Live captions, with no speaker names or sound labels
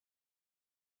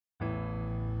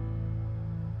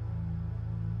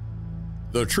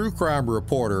The true crime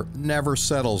reporter never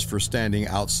settles for standing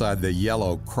outside the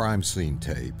yellow crime scene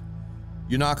tape.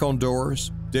 You knock on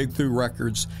doors, dig through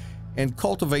records, and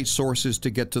cultivate sources to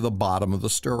get to the bottom of the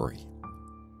story.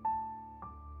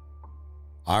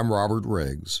 I'm Robert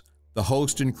Riggs, the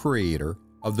host and creator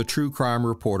of the True Crime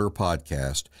Reporter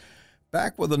podcast,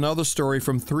 back with another story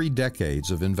from 3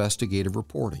 decades of investigative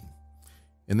reporting.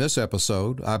 In this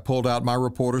episode, I pulled out my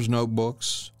reporter's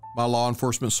notebooks. My law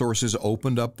enforcement sources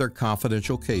opened up their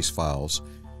confidential case files.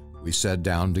 We sat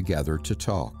down together to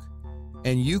talk.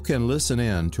 And you can listen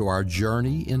in to our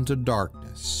journey into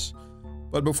darkness.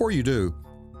 But before you do,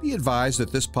 be advised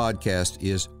that this podcast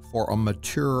is for a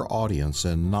mature audience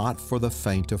and not for the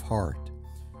faint of heart.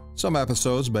 Some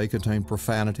episodes may contain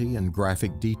profanity and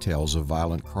graphic details of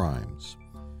violent crimes.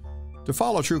 To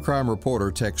follow True Crime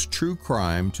Reporter, text True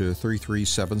Crime to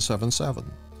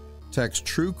 33777. Text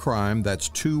True Crime, that's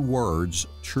 2 words,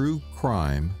 True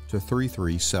Crime, to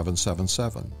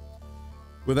 33777.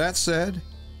 With that said,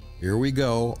 here we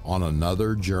go on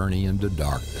another journey into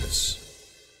darkness.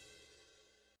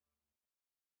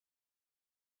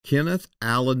 Kenneth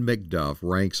Allen McDuff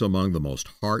ranks among the most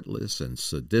heartless and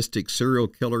sadistic serial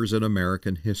killers in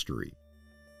American history.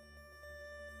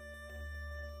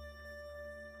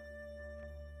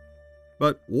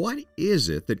 But what is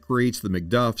it that creates the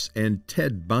McDuffs and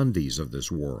Ted Bundys of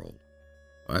this world?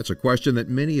 That's a question that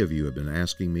many of you have been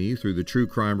asking me through the True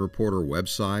Crime Reporter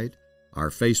website, our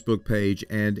Facebook page,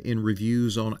 and in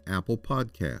reviews on Apple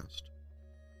Podcast.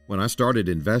 When I started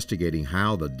investigating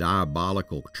how the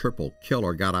diabolical triple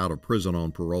killer got out of prison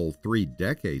on parole 3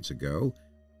 decades ago,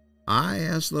 I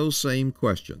asked those same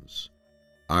questions.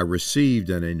 I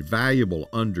received an invaluable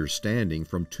understanding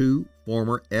from 2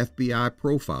 former FBI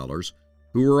profilers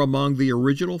who were among the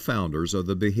original founders of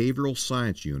the Behavioral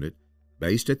Science Unit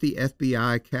based at the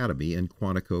FBI Academy in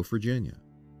Quantico, Virginia.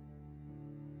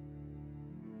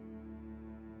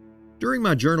 During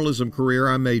my journalism career,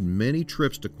 I made many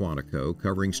trips to Quantico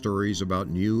covering stories about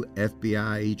new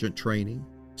FBI agent training,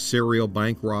 serial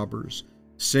bank robbers,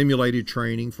 simulated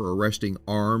training for arresting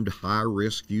armed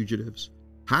high-risk fugitives,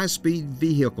 high-speed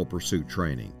vehicle pursuit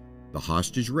training, the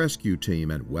hostage rescue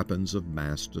team, and weapons of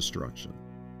mass destruction.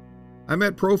 I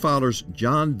met profilers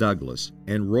John Douglas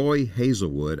and Roy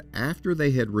Hazelwood after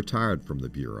they had retired from the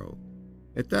Bureau.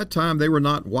 At that time, they were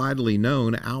not widely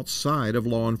known outside of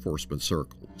law enforcement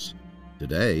circles.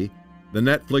 Today, the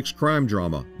Netflix crime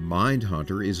drama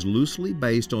Mindhunter is loosely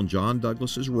based on John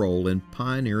Douglas's role in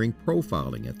pioneering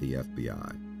profiling at the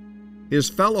FBI. His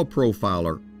fellow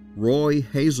profiler, Roy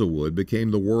Hazelwood, became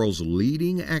the world's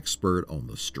leading expert on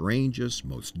the strangest,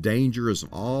 most dangerous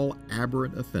of all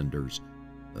aberrant offenders,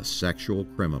 the sexual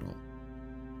criminal.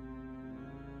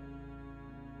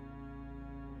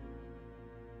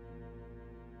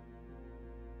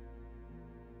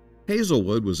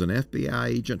 Hazelwood was an FBI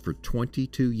agent for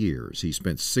 22 years. He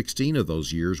spent 16 of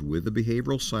those years with the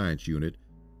Behavioral Science Unit,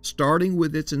 starting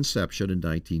with its inception in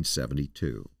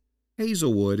 1972.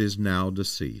 Hazelwood is now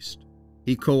deceased.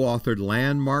 He co-authored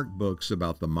landmark books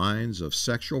about the minds of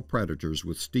sexual predators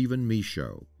with Stephen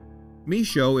Michaud.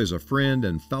 Michaud is a friend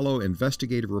and fellow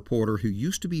investigative reporter who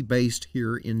used to be based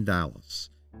here in Dallas.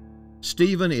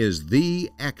 Stephen is the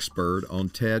expert on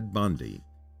Ted Bundy.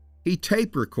 He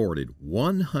tape recorded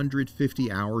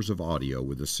 150 hours of audio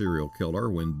with the serial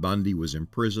killer when Bundy was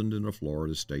imprisoned in a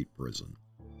Florida state prison.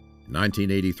 In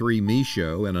 1983,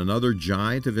 Michaud and another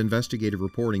giant of investigative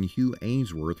reporting, Hugh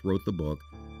Ainsworth, wrote the book,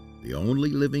 The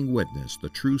Only Living Witness, The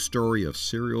True Story of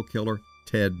Serial Killer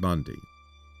Ted Bundy.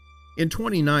 In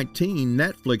 2019,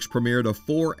 Netflix premiered a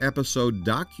 4-episode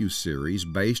docuseries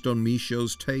based on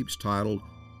Michaud's tapes titled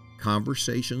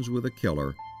Conversations with a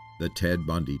Killer, The Ted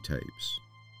Bundy Tapes.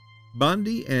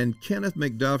 Bundy and Kenneth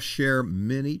McDuff share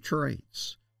many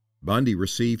traits. Bundy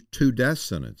received 2 death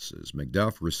sentences.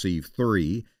 McDuff received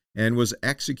 3 and was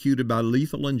executed by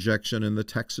lethal injection in the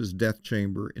Texas death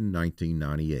chamber in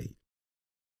 1998.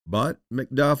 But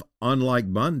McDuff,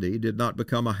 unlike Bundy, did not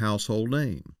become a household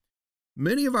name.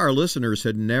 Many of our listeners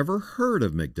had never heard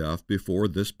of McDuff before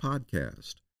this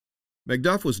podcast.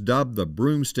 McDuff was dubbed the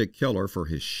Broomstick Killer for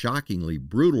his shockingly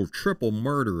brutal triple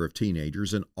murder of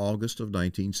teenagers in August of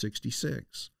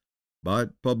 1966.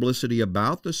 But publicity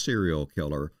about the serial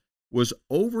killer was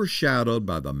overshadowed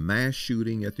by the mass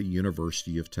shooting at the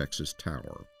University of Texas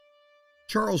Tower.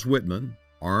 Charles Whitman,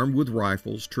 armed with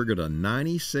rifles, triggered a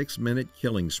 96-minute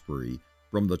killing spree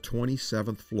from the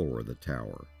 27th floor of the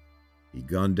tower. He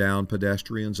gunned down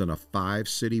pedestrians in a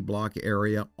 5-city block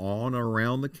area on or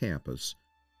around the campus,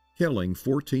 killing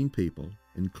 14 people,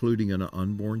 including an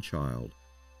unborn child,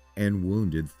 and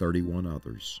wounded 31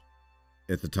 others.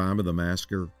 At the time of the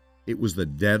massacre, It was the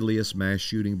deadliest mass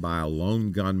shooting by a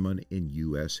lone gunman in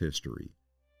U.S. history.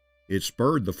 It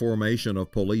spurred the formation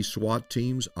of police SWAT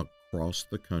teams across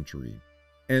the country.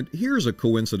 And here's a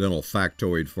coincidental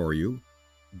factoid for you.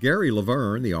 Gary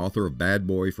Laverne, the author of Bad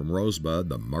Boy from Rosebud,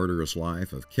 The Murderous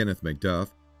Life of Kenneth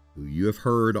McDuff, who you have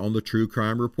heard on the True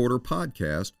Crime Reporter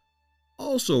podcast,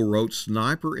 also wrote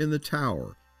Sniper in the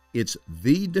Tower. It's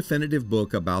the definitive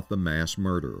book about the mass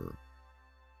murderer.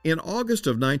 In August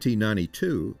of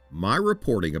 1992, my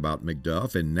reporting about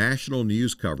McDuff and national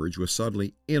news coverage was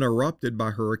suddenly interrupted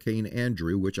by Hurricane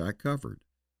Andrew, which I covered.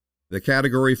 The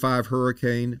Category 5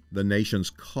 hurricane, the nation's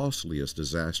costliest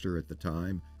disaster at the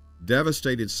time,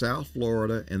 devastated South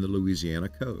Florida and the Louisiana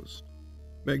coast.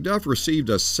 McDuff received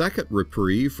a second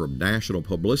reprieve from national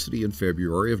publicity in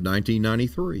February of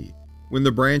 1993, when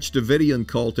the Branch Davidian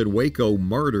cult in Waco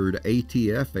murdered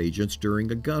ATF agents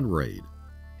during a gun raid.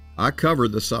 I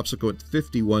covered the subsequent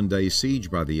 51-day siege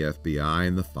by the FBI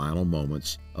and the final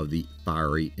moments of the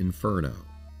fiery inferno.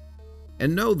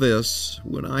 And know this,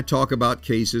 when I talk about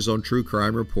cases on True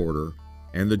Crime Reporter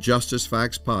and the Justice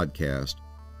Facts podcast,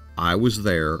 I was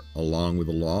there along with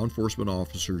the law enforcement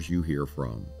officers you hear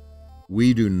from.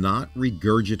 We do not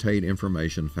regurgitate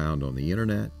information found on the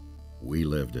internet. We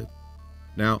lived it.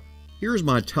 Now, here's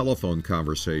my telephone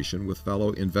conversation with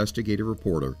fellow investigative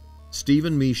reporter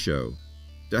Stephen Michaud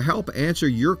to help answer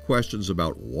your questions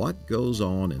about what goes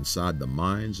on inside the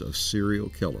minds of serial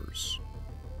killers.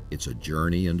 It's a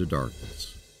journey into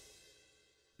darkness.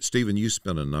 Stephen, you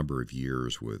spent a number of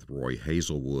years with Roy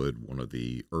Hazelwood, one of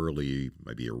the early,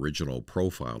 maybe original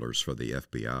profilers for the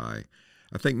FBI.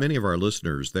 I think many of our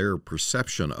listeners, their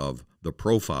perception of the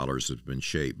profilers has been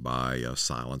shaped by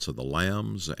Silence of the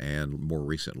Lambs and more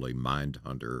recently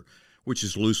Mindhunter, which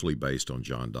is loosely based on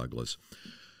John Douglas.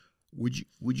 Would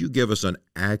you give us an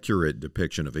accurate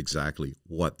depiction of exactly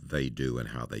what they do and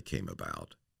how they came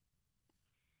about?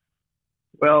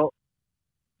 Well,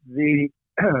 the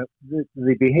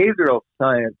behavioral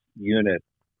science unit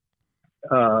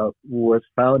was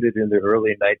founded in the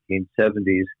early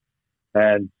 1970s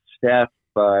and staffed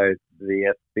by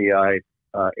the FBI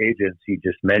agents he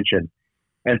just mentioned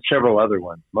and several other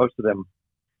ones. Most of them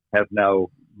have now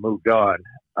moved on.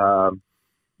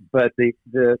 But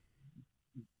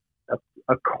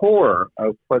a core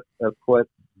of what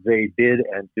they did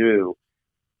and do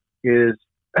is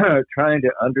trying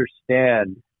to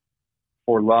understand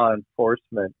for law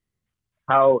enforcement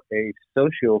how a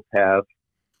sociopath,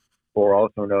 or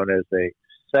also known as a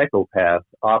psychopath,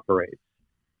 operates.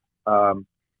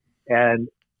 And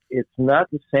it's not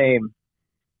the same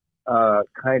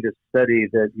kind of study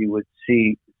that you would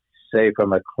see, say,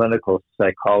 from a clinical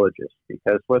psychologist,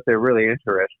 because what they're really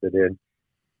interested in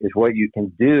is what you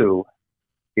can do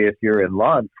if you're in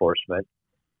law enforcement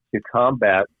to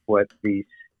combat what these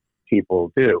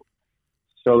people do.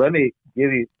 So let me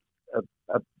give you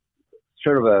a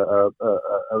sort of a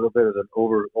little bit of an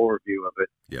overview of it.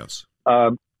 Yes.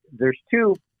 There's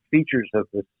two features of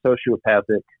the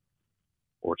sociopathic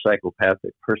or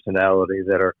psychopathic personality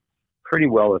that are pretty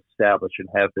well established and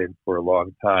have been for a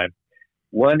long time.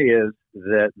 One is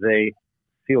that they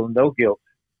feel no guilt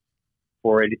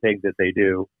for anything that they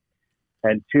do,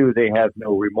 and two, they have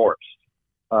no remorse,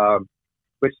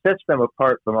 which sets them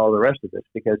apart from all the rest of us,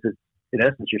 because it's, in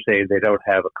essence, you're saying they don't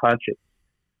have a conscience.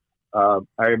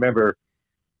 I remember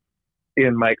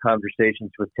in my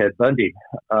conversations with Ted Bundy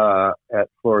at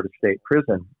Florida State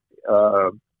Prison,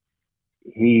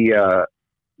 he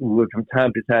would from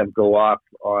time to time go off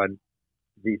on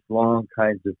these long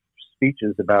kinds of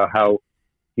speeches about how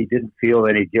he didn't feel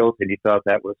any guilt, and he thought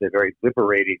that was a very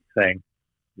liberating thing,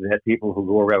 that people who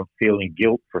go around feeling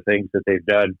guilt for things that they've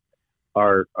done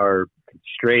are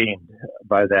constrained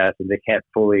by that, and they can't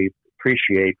fully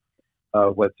appreciate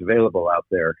what's available out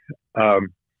there.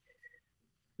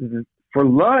 For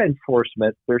law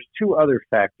enforcement, there's two other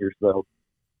factors, though,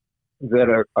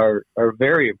 that are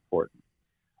very important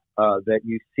that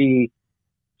you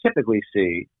typically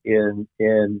see in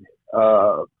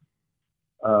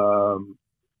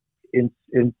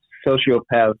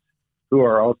sociopaths who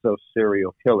are also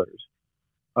serial killers,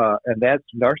 and that's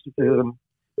narcissism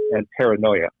and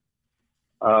paranoia.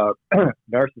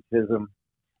 Narcissism,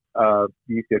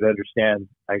 you could understand,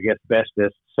 I guess, best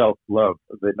as self-love.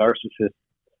 The narcissist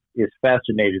is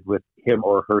fascinated with him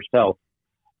or herself,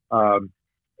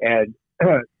 and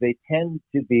they tend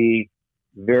to be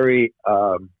very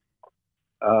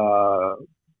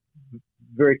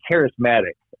very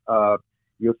charismatic.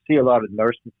 You'll see a lot of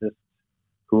narcissists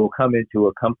who will come into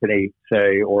a company,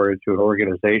 say, or into an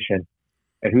organization,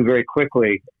 and who very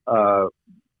quickly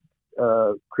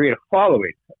create a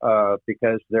following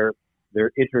because they're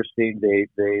they're interesting.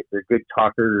 They're good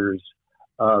talkers.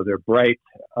 They're bright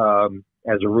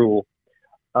as a rule.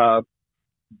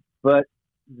 But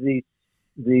the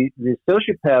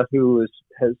sociopath who is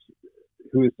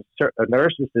a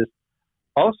narcissist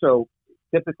also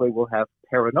typically will have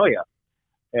paranoia,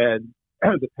 and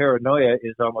the paranoia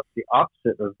is almost the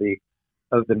opposite of the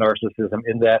narcissism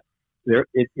in that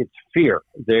it's fear.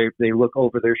 They look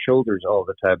over their shoulders all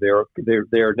the time.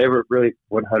 They are never really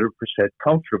 100%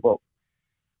 comfortable.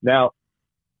 Now,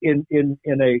 in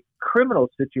a criminal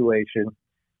situation,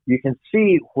 you can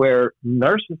see where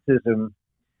narcissism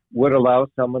would allow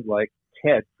someone like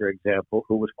Ted, for example,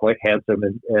 who was quite handsome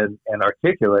and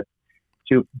articulate,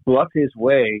 to bluff his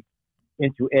way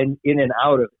into in and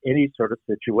out of any sort of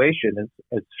situation,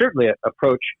 and certainly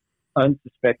approach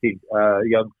unsuspecting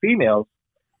young females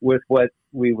with what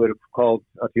we would have called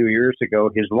a few years ago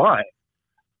his line.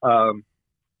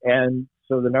 And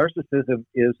so the narcissism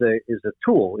is a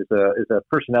tool, is a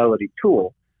personality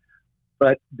tool,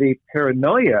 but the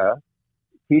paranoia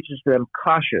teaches them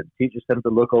caution, teaches them to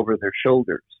look over their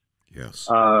shoulders. Yes.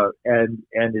 And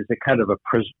is a kind of a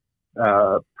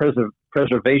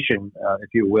preservation,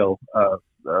 if you will,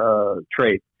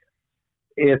 trait.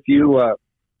 If you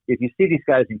see these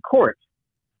guys in court,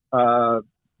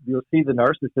 you'll see the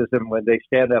narcissism when they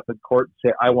stand up in court and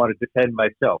say, "I want to defend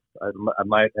myself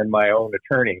and my own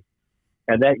attorney,"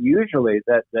 and that usually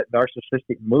that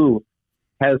narcissistic move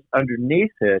has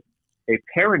underneath it a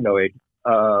paranoid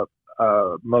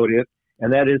motive,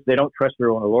 and that is they don't trust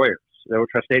their own lawyers. They don't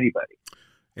trust anybody.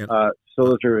 And, so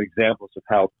those are examples of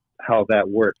how that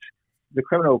works. The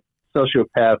criminal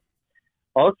sociopath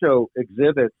also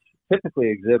typically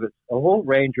exhibits a whole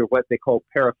range of what they call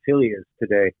paraphilias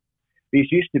today.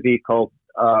 These used to be called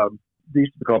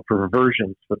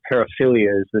perversions, but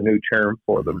paraphilia is the new term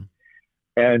for them.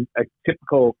 And a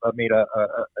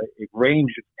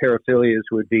range of paraphilias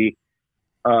would be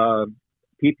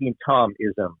peeping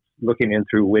Tom-isms, looking in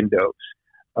through windows,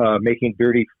 making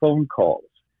dirty phone calls,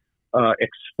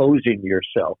 exposing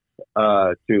yourself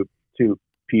to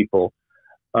people.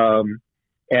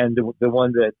 And the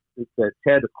one that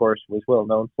Ted, of course, was well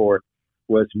known for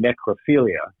was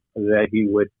necrophilia, that he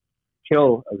would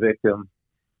kill a victim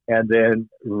and then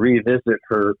revisit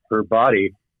her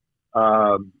body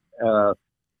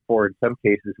for, in some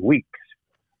cases, weeks,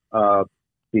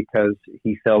 because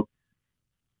he felt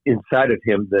inside of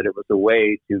him that it was a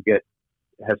way to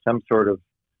have some sort of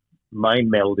mind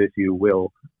meld, if you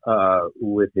will,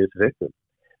 with his victim.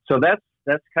 So that's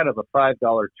kind of a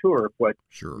 $5 tour of what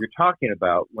you're talking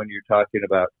about when you're talking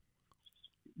about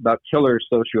killers,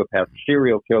 sociopaths,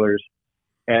 serial killers,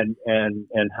 and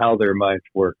how their minds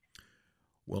work.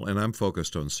 Well, and I'm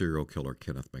focused on serial killer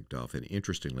Kenneth McDuff, and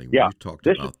interestingly, yeah, you talked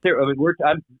about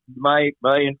my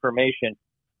information.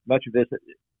 Much of this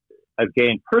I've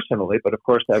gained personally, but of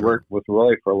course I worked with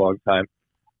Roy for a long time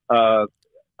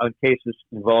on cases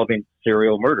involving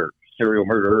serial murderers,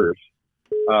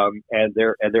 and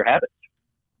their habits.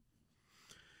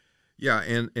 Yeah,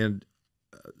 and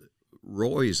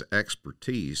Roy's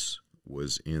expertise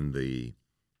was in the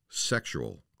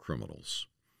sexual criminals.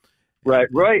 Right.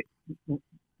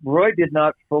 Roy did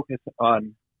not focus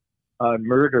on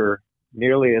murder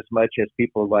nearly as much as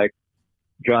people like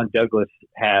John Douglas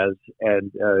has,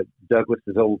 and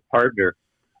Douglas's old partner,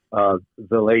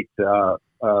 the late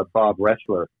Bob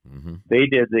Ressler. Mm-hmm. They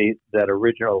did that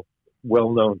original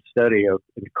well-known study of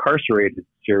incarcerated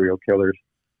serial killers.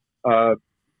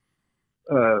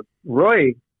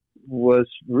 Roy was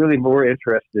really more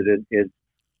interested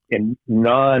in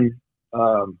non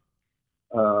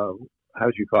how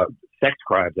would you call it, sex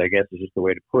crimes, I guess is just the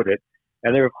way to put it.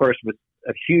 And there, of course, was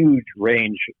a huge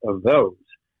range of those,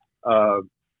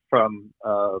 from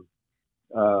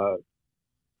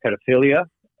pedophilia,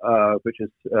 which is,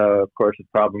 of course, a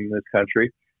problem in this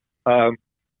country,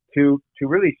 to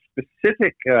really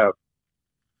specific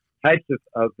types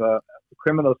of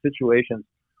criminal situations.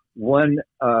 One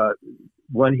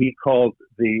he called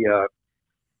the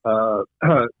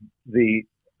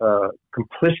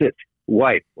complicit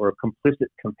wife, or a complicit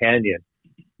companion.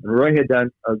 And Roy had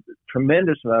done a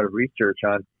tremendous amount of research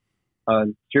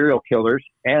on serial killers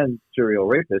and serial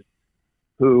rapists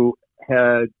who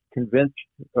had convinced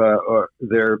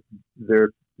their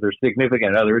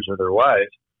significant others or their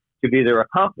wives to be their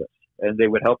accomplice, and they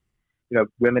would help,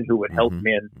 women who would help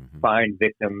men find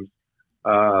victims,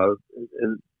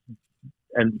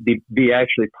 and be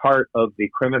actually part of the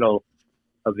criminal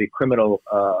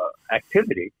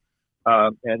activity.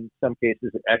 And in some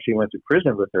cases, actually went to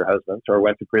prison with their husbands, or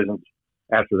went to prison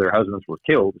after their husbands were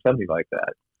killed, something like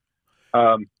that.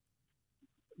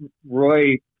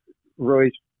 Roy's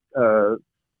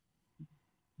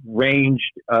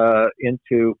ranged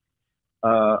into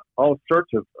all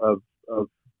sorts of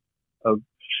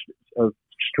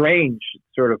strange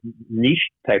sort of niche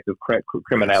type of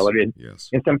criminality. And Yes.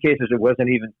 in some cases, it wasn't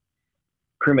even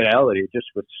criminality; it just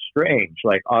was strange,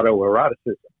 like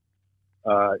autoeroticism.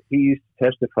 He used to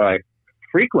testify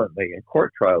frequently in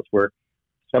court trials where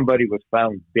somebody was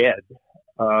found dead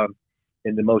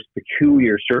in the most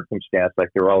peculiar circumstance, like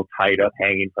they're all tied up,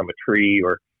 hanging from a tree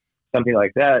or something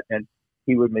like that, and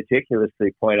he would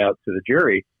meticulously point out to the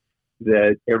jury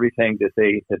that everything that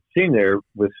they had seen there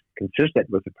was consistent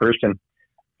with the person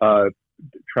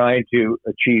trying to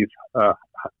achieve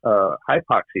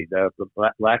hypoxia, the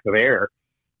lack of air,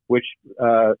 which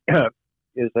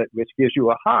which gives you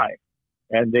a high.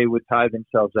 And they would tie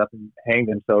themselves up and hang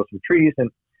themselves from trees and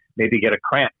maybe get a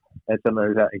cramp and something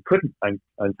like that, and couldn't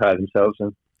untie themselves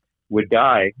and would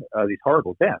die these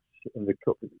horrible deaths in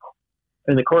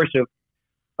the course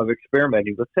of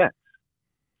experimenting with sex.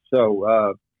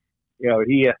 So,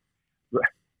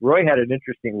 Roy had an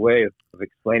interesting way of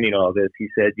explaining all this. He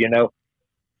said,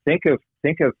 think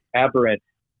of aberrant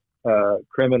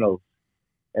criminals,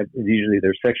 and usually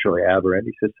they're sexually aberrant.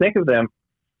 He says, think of them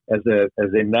as a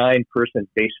 9-person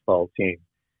baseball team.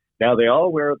 Now they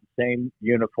all wear the same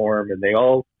uniform and they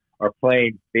all are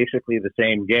playing basically the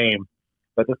same game,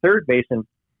 but the third baseman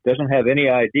doesn't have any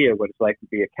idea what it's like to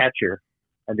be a catcher,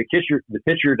 and the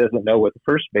pitcher doesn't know what the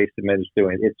first baseman is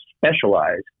doing. It's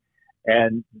specialized,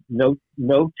 and no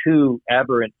two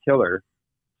aberrant killer,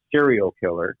 serial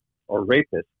killer, or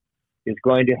rapist is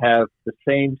going to have the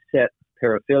same set of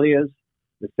paraphilias,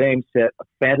 the same set of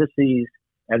fantasies,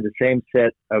 and the same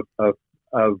set of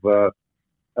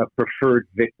preferred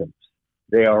victims.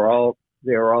 They are all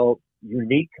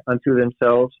unique unto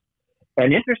themselves,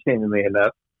 and interestingly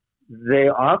enough, they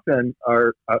often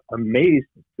are amazed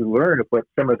to learn of what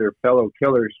some of their fellow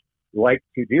killers like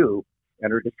to do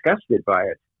and are disgusted by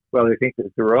it. Well, they think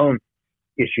that their own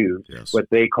issues, Yes. what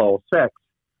they call sex,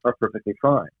 are perfectly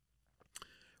fine.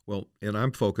 Well, and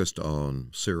I'm focused on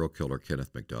serial killer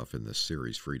Kenneth McDuff in this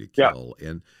series, Free to Kill. Yeah.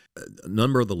 And a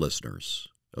number of the listeners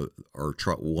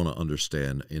want to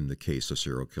understand, in the case of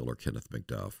serial killer Kenneth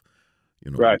McDuff,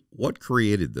 right, what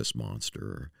created this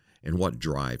monster and what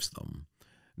drives them.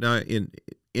 Now,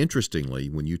 interestingly,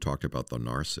 when you talked about the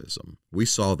narcissism, we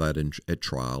saw that at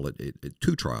trial, at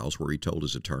 2 trials where he told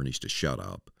his attorneys to shut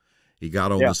up. He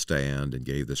got on the stand and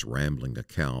gave this rambling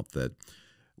account that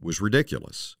was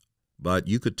ridiculous. But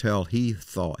you could tell he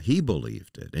thought he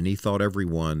believed it, and he thought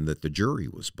everyone that the jury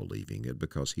was believing it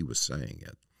because he was saying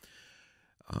it.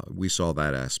 We saw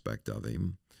that aspect of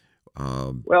him.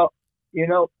 Well,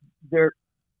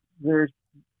 there's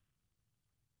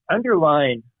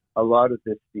underlying a lot of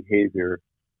this behavior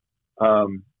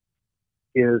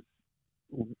is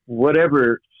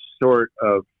whatever sort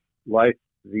of life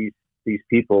these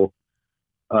people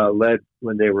led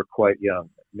when they were quite young.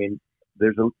 I mean,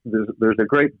 there's a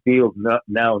great deal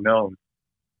now known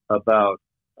about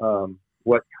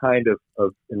what kind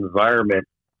of environment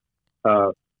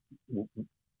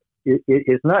it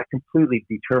is not completely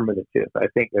determinative. I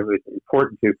think it's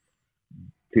important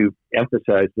to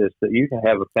emphasize this, that you can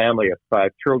have a family of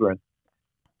 5 children,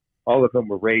 all of whom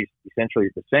were raised essentially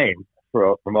the same,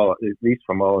 at least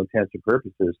from all intents and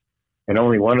purposes, and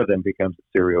only one of them becomes a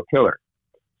serial killer.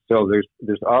 So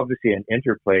there's obviously an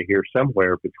interplay here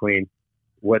somewhere between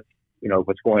what's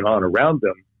going on around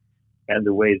them and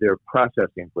the way they're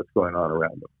processing what's going on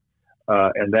around them.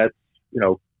 And that's,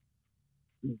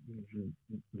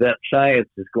 that science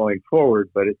is going forward,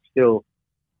 but it's still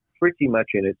pretty much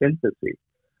in its infancy.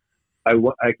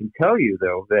 I can tell you,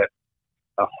 though, that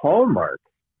a hallmark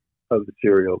of the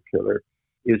serial killer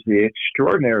is the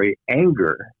extraordinary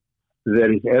anger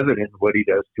that is evident in what he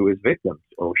does to his victims,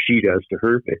 or she does to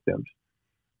her victims,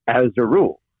 as a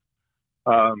rule.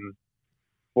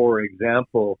 For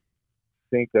example,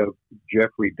 think of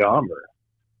Jeffrey Dahmer.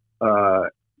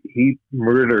 He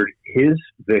murdered his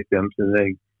victims and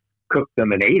then cooked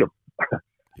them and ate them.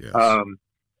 Yes.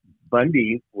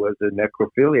 Bundy was a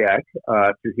necrophiliac.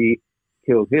 After he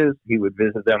killed his, he would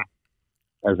visit them,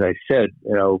 as I said,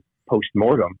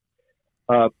 post-mortem.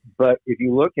 But if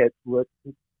you look at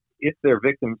if their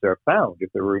victims are found,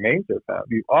 if their remains are found,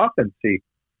 you often see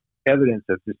evidence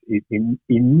of this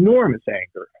enormous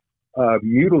anger,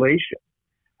 mutilation.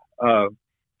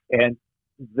 And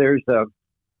there's a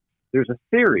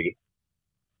theory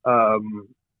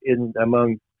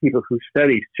among people who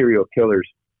study serial killers,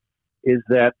 is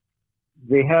that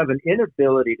they have an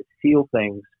inability to feel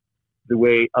things the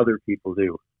way other people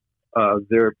do.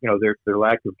 Their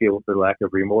lack of guilt, their lack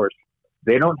of remorse.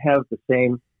 They don't have the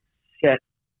same set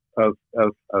of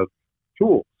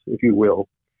tools, if you will.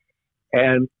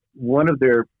 And one of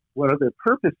their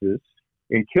purposes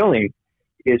in killing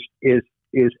is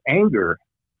anger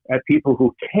at people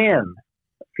who can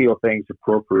feel things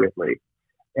appropriately,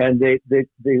 and they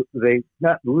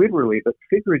not literally but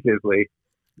figuratively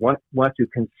want to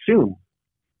consume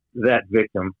that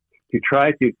victim to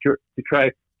try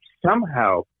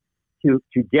somehow to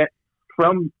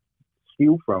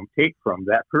take from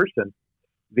that person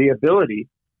the ability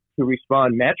to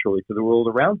respond naturally to the world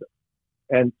around them.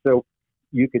 And so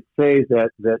you could say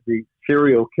that the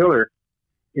serial killer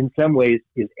in some ways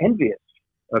is envious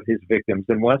of his victims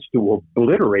and wants to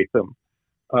obliterate them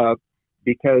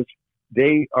because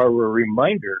they are a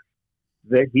reminder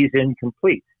that he's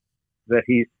incomplete, that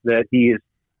he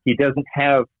doesn't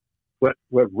have what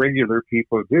regular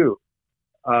people do,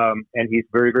 and he's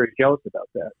very, very jealous about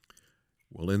that.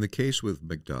 Well, in the case with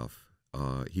McDuff,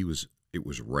 it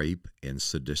was rape and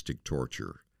sadistic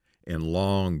torture, and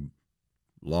long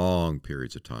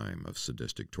periods of time of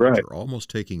sadistic torture, Right. almost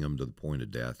taking them to the point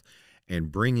of death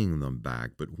and bringing them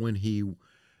back. But when he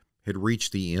had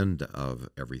reached the end of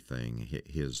everything,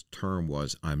 his term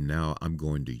was, I'm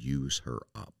going to use her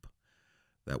up.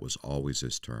 That was always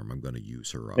his term. I'm going to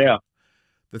use her up. Yeah.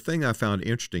 The thing I found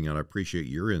interesting, and I appreciate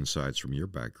your insights from your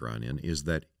background in, is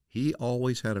that he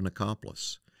always had an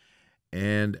accomplice.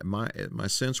 And my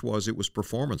sense was it was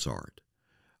performance art.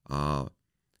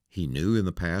 He knew in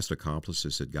the past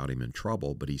accomplices had got him in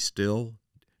trouble, but he still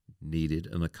needed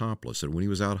an accomplice. And when he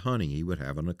was out hunting, he would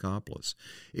have an accomplice.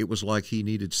 It was like he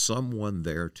needed someone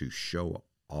there to show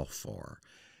off for.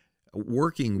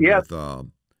 Working with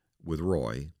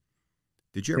Roy,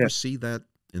 did you ever see that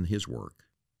in his work?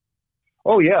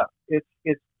 Oh yeah,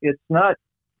 it's not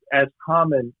as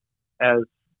common as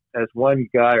one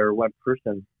guy or one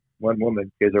person, one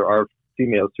woman, because there are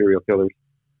female serial killers.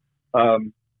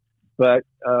 But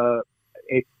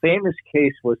a famous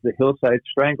case was the Hillside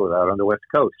Strangler out on the West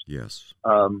Coast. Yes.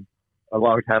 A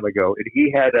long time ago,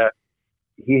 he had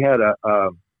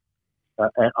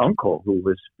an uncle who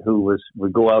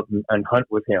would go out and hunt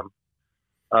with him,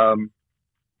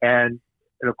 and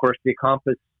of course the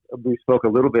accomplice. We spoke a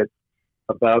little bit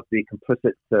about the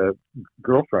complicit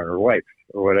girlfriend or wife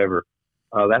or whatever.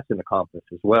 That's an accomplice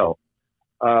as well.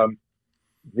 What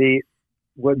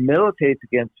militates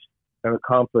against an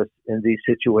accomplice in these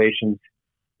situations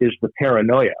is the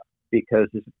paranoia, because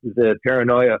the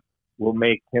paranoia will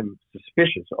make him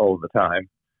suspicious all the time,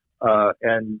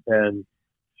 and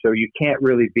so you can't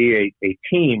really be a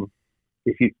team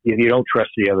if you don't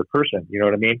trust the other person. You know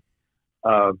what I mean?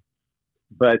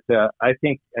 But I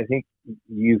think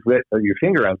you've lit your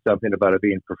finger on something about it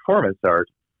being performance art,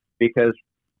 because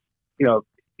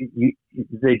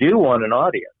they do want an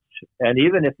audience, and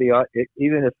even if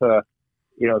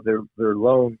they're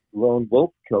lone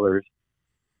wolf killers,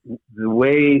 the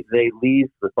way they leave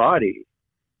the body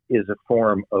is a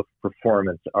form of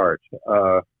performance art.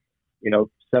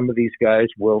 Some of these guys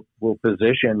will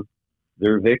position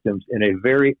their victims in a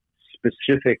very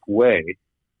specific way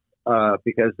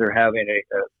because they're having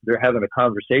a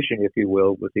conversation, if you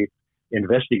will, with the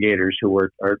investigators who are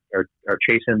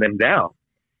chasing them down,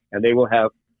 and they will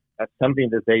have something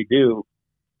that they do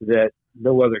that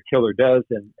no other killer does,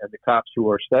 and the cops who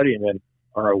are studying them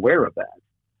are aware of that,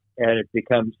 and it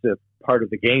becomes a part of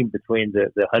the game between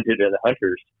the hunted and the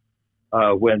hunters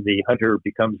when the hunter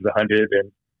becomes the hunted,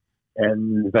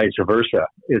 and vice versa.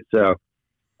 It's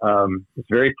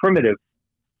very primitive,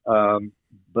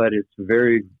 but it's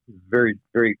very, very,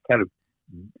 very kind of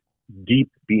deep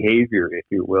behavior, if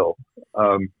you will.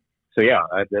 So yeah,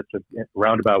 that's a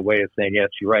roundabout way of saying yes.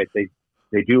 You're right.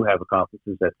 They do have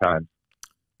accomplices at times.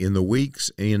 In the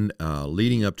weeks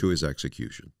leading up to his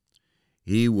execution,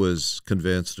 he was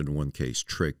convinced, in one case,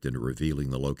 tricked into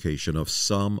revealing the location of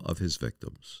some of his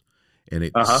victims. And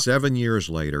 7 years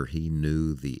later, he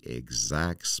knew the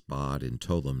exact spot and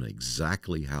told them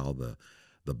exactly how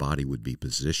the body would be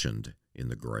positioned in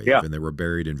the grave. Yeah. And they were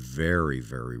buried in very,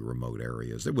 very remote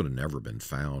areas. They would have never been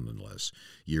found unless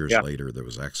years later there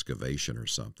was excavation or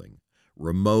something.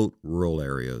 Remote, rural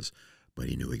areas, but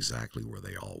he knew exactly where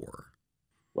they all were.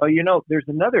 Well, there's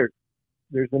another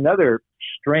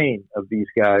strain of these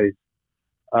guys.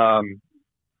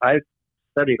 I've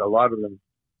studied a lot of them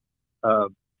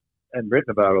and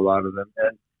written about a lot of them.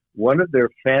 And one of their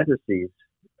fantasies,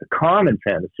 a common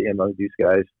fantasy among these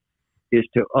guys, is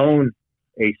to own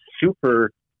a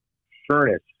super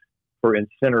furnace for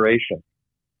incineration.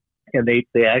 And they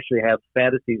actually have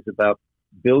fantasies about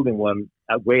building one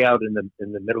way out in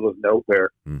the middle of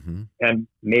nowhere, and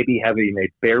maybe having a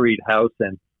buried house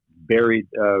and buried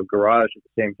garage at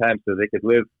the same time, so they could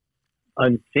live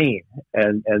unseen,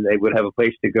 and they would have a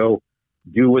place to go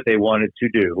do what they wanted to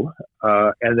do,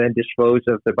 and then dispose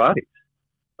of their bodies.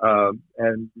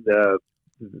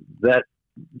 That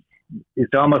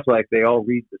it's almost like they all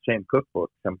read the same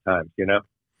cookbook sometimes, you know?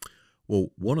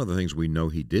 Well, one of the things we know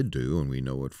he did do, and we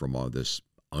know it from all this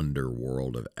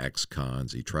underworld of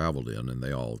ex-cons he traveled in, and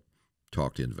they all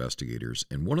talked to investigators.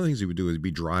 And one of the things he would do is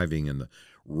be driving in the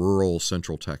rural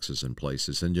central Texas and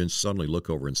places and then suddenly look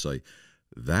over and say,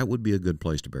 that would be a good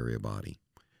place to bury a body.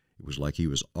 It was like he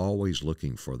was always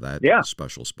looking for that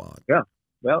special spot. Yeah.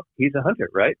 Well, he's a hunter,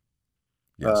 right?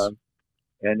 Yes.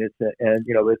 And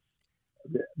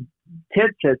Ted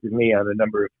said to me on a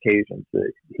number of occasions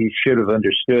that he should have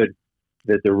understood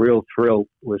that the real thrill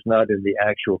was not in the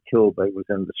actual kill, but it was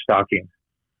in the stalking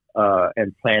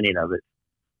and planning of it,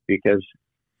 because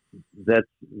that's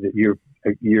you're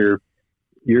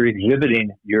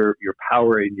exhibiting your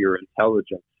power and your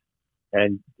intelligence,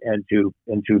 and to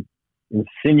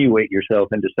insinuate yourself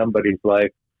into somebody's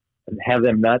life and have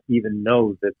them not even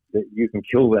know that you can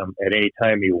kill them at any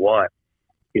time you want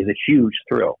is a huge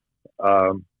thrill.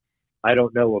 I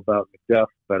don't know about McDuff,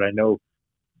 but I know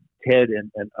Ted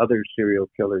and other serial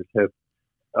killers have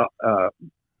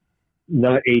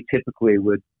not atypically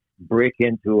would break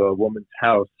into a woman's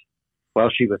house while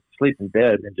she was asleep in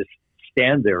bed and just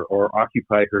stand there or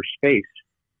occupy her space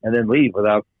and then leave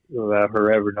without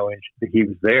her ever knowing that he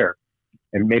was there,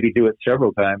 and maybe do it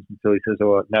several times until he says,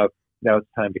 "Oh, now it's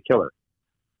time to kill her."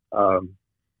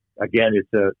 Again,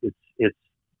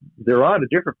 they're on a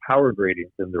different power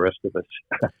gradient than the rest of us.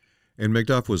 And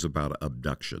McDuff was about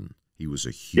abduction. He was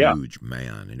a huge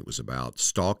man, and it was about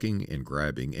stalking and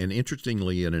grabbing. And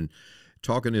interestingly, in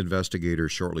talking to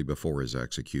investigators shortly before his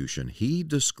execution, he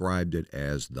described it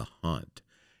as the hunt.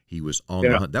 He was on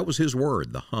the hunt. That was his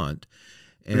word, the hunt.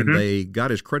 And they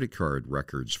got his credit card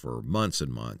records for months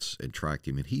and months and tracked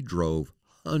him, and he drove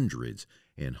hundreds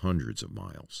and hundreds of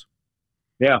miles.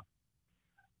 Yeah.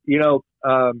 You know,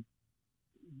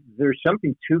 there's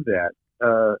something to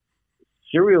that.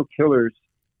 Serial killers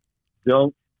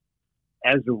don't,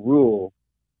 as a rule,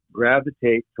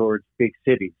 gravitate towards big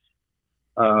cities.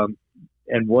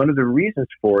 And one of the reasons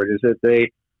for it is that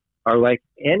they are like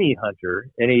any hunter,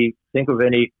 think of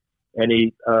any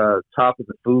top of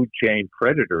the food chain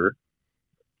predator,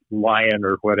 lion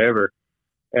or whatever,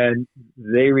 and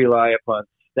they rely upon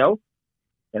stealth,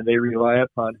 and they rely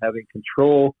upon having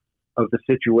control of the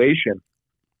situation.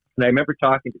 And I remember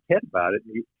talking to Ted about it,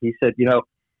 and he said,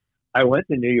 I went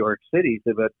to New York City,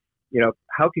 but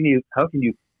how can you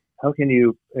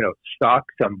stalk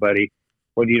somebody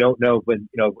when you don't know when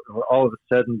all of a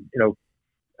sudden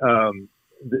an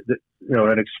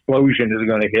explosion is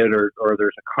going to hit, or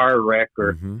there's a car wreck,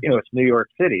 or it's New York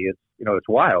City. It's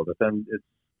wild.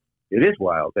 It is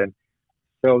wild, and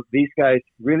so these guys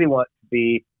really want to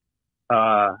be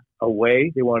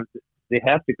away. They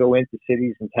have to go into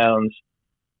cities and towns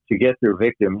to get their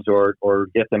victims, or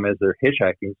get them as they're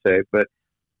hitchhiking, say. But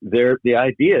the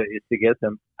idea is to get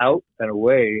them out and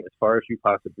away as far as you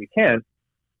possibly can,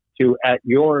 to at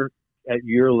your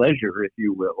leisure, if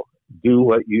you will, do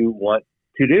what you want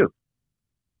to do.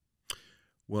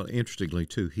 Well, interestingly,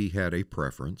 too, he had a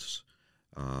preference.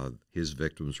 His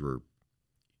victims were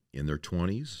in their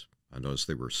 20s. I noticed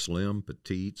they were slim,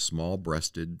 petite,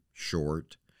 small-breasted,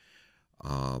 short,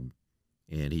 and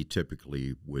he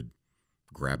typically would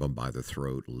grab them by the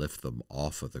throat, lift them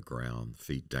off of the ground,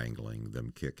 feet dangling,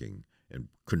 them kicking, and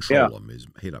control them.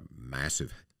 He had a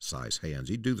massive size hands.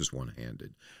 He'd do this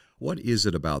one-handed. What is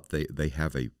it about they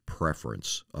have a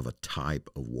preference of a type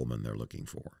of woman they're looking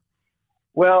for?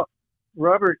 Well,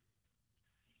 Robert,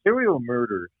 serial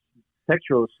murder,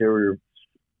 sexual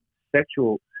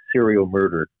serial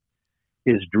murder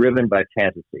is driven by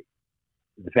fantasy.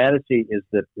 The fantasy is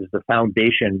the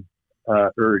foundation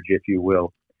urge, if you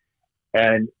will.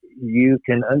 And you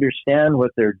can understand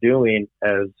what they're doing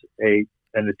as an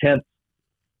attempt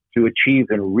to achieve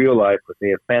in real life what they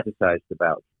have fantasized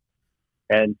about.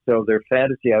 And so their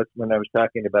fantasy, when I was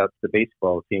talking about the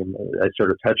baseball team, I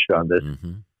sort of touched on this.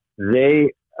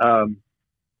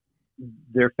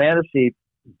 Their fantasy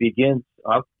begins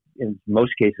up in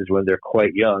most cases when they're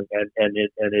quite young, and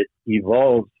it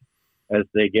evolves as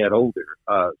they get older,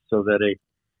 so that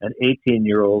an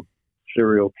 18-year-old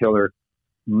serial killer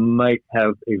might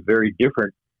have a very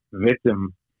different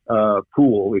victim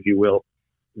pool, if you will,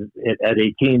 at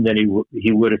 18 than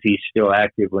he would if he's still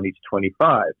active when he's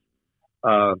 25.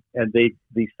 And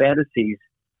these fantasies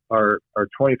are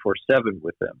 24/7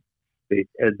 with them. They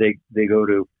go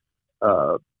to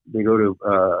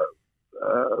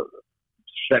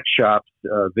sex shops,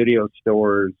 video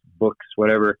stores, books,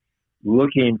 whatever,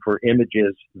 looking for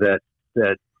images that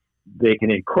they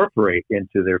can incorporate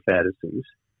into their fantasies.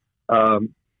 And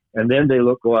then they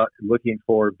go out looking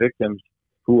for victims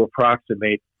who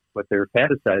approximate what they're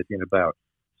fantasizing about.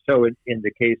 So in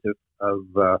the case of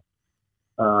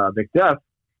McDuff,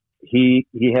 he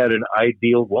had an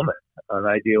ideal woman, an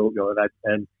ideal,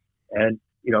 and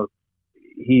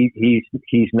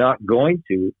he's not going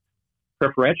to,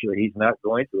 preferentially, he's not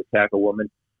going to attack a woman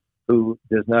who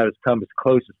does not come as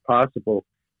close as possible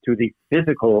to the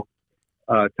physical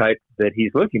type that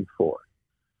he's looking for.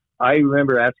 I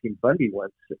remember asking Bundy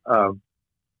once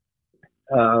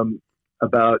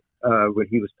about when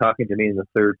he was talking to me in the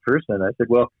third person. I said,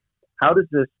 "Well, how does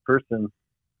this person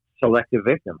select a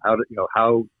victim? How do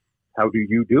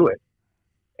you do it?"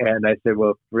 And I said,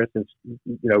 "Well, for instance,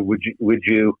 would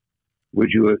you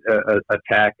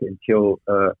attack and kill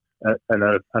an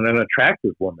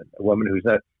unattractive woman, a woman who's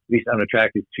not at least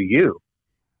unattractive to you?"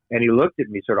 And he looked at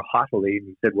me sort of haughtily and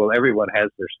he said, "Well, everyone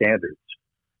has their standards."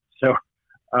 So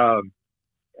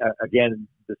again,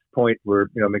 this point where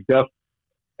McDuff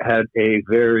had a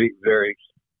very, very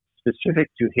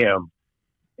specific to him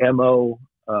MO,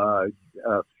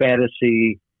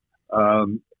 fantasy,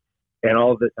 and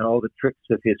all the tricks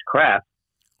of his craft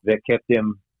that kept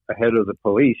him ahead of the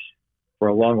police for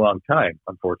a long, long time,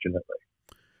 unfortunately.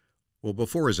 Well,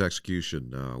 before his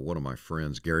execution, one of my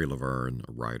friends, Gary Laverne,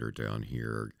 a writer down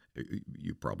here,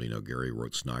 you probably know Gary,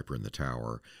 wrote Sniper in the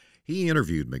Tower. He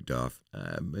interviewed McDuff.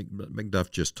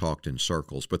 McDuff just talked in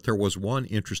circles, but there was one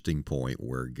interesting point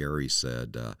where Gary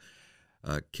said,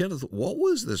 Kenneth, what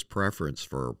was this preference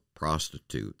for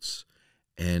prostitutes?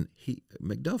 And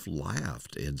McDuff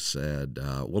laughed and said,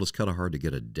 well, it's kind of hard to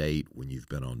get a date when you've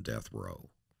been on death row.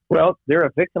 Well, they're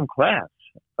a victim class.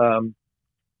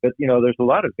 But, there's a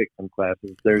lot of victim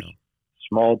classes. There's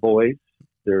small boys.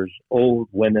 There's old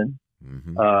women.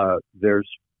 Mm-hmm. There's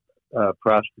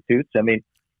prostitutes. I mean,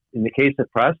 in the case of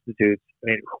prostitutes,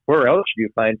 where else do you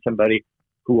find somebody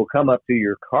who will come up to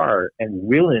your car and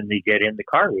willingly get in the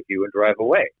car with you and drive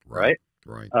away, right?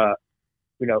 Right.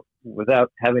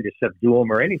 Without having to subdue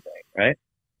them or anything, right?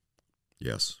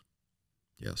 Yes.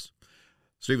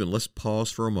 Stephen, let's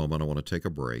pause for a moment. I want to take a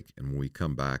break, and when we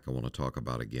come back, I want to talk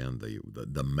about, again,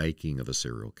 the making of a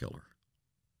serial killer.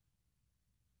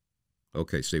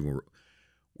 Okay, Stephen,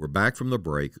 we're back from the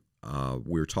break.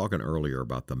 We were talking earlier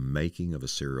about the making of a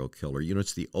serial killer.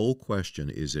 It's the old question,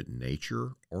 is it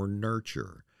nature or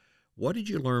nurture? What did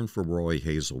you learn from Roy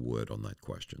Hazelwood on that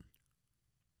question?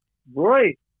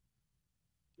 Roy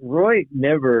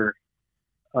never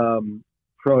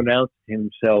pronounced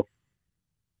himself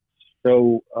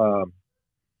so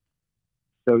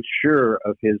sure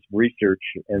of his research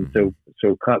and so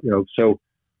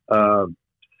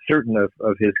certain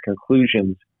of his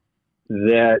conclusions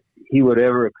that he would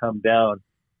ever come down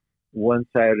one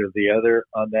side or the other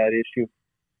on that issue.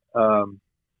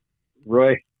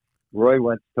 Roy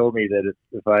once told me that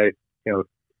if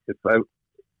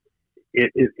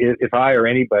I or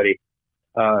anybody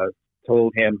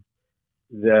told him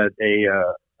that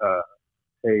a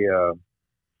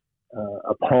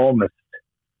palmist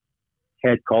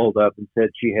had called up and said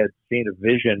she had seen a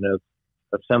vision of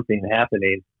something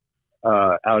happening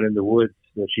out in the woods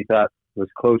that she thought was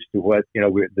close to what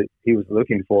he was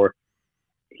looking for,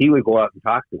 he would go out and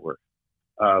talk to her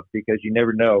because you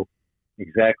never know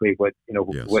exactly what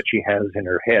Yes. what she has in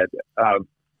her head.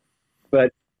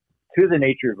 But to the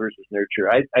nature versus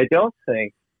nurture, I don't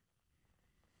think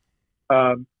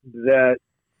that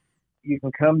you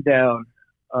can come down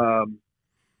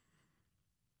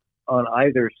on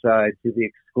either side to the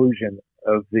exclusion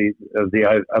of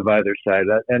either side.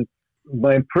 And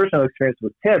my personal experience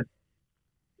with Ted,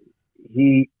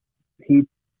 he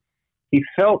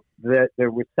felt that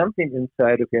there was something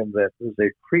inside of him that was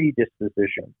a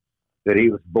predisposition that he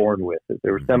was born with. That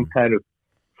there was some kind of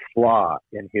flaw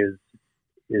in his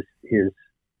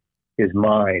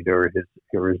mind or his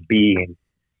being,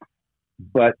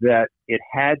 but that it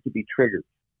had to be triggered.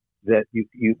 That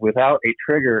you without a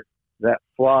trigger, that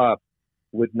flaw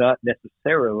would not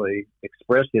necessarily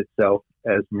express itself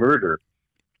as murder.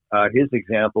 His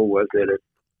example was that if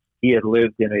he had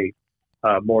lived in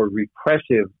a more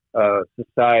repressive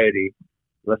society,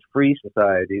 less free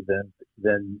society than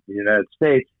the United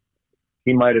States,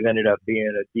 he might have ended up being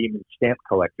a demon stamp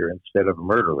collector instead of a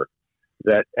murderer.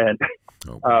 But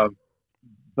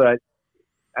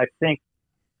I think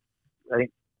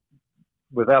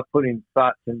without putting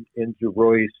thoughts into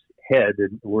Roy's head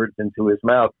and words into his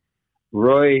mouth,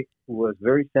 Roy was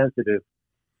very sensitive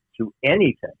to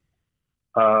anything,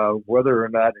 whether or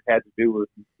not it had to do with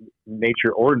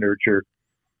nature or nurture,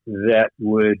 that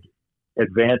would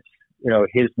advance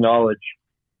his knowledge,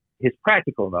 his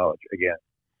practical knowledge again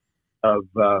of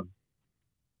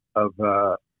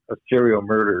a serial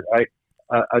murder.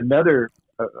 Another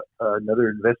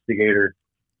investigator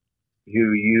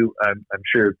who I'm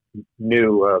sure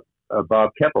knew,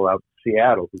 Bob Keppel out in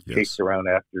Seattle, who Yes. chased around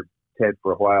after Ted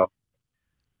for a while.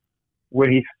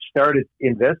 When he started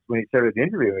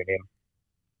interviewing him,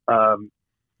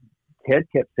 Ted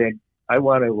kept saying, "I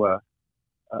want to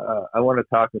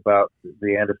talk about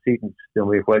the antecedents and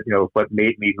what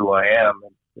made me who I am,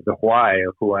 and the why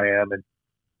of who I am." And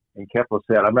Keppel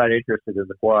said, "I'm not interested in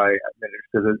the why. I'm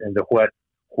interested in the what,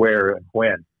 where, and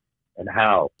when, and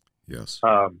how." Yes.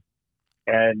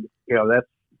 And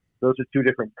those are two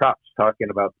different cops talking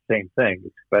about the same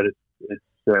thing, but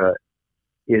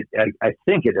I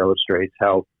think it illustrates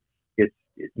how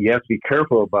you have to be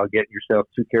careful about getting yourself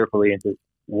too carefully into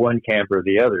one camp or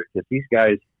the other, because these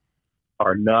guys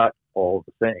are not all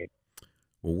the same.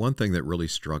 Well, one thing that really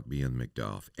struck me in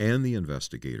McDuff and the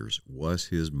investigators was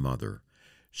his mother.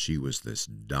 She was this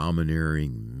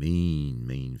domineering,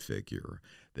 mean figure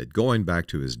that, going back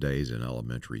to his days in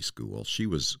elementary school, she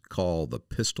was called the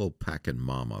pistol-packing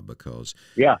mama, because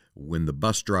when the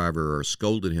bus driver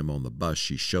scolded him on the bus,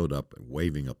 she showed up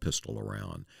waving a pistol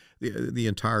around. The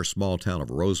entire small town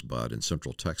of Rosebud in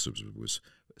central Texas was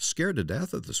scared to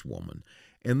death of this woman.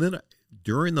 And then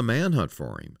during the manhunt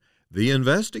for him, the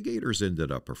investigators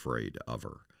ended up afraid of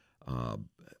her.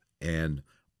 And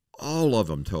all of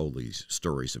them told these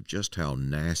stories of just how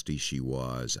nasty she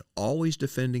was, always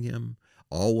defending him,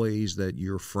 always that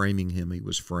you're framing him. He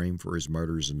was framed for his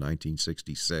murders in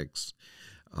 1966.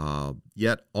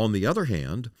 Yet, on the other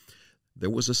hand, there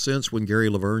was a sense when Gary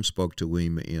Laverne spoke to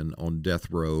him on death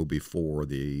row before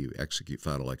the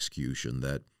final execution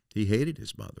that he hated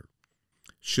his mother.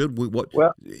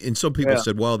 And some people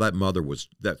said, well,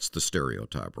 that's the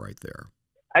stereotype right there.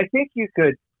 I think you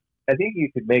could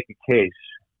make a case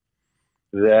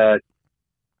that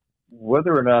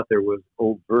whether or not there was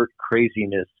overt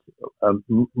craziness,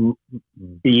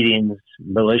 beatings,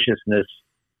 maliciousness,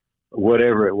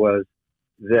 whatever it was,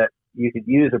 that you could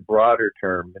use a broader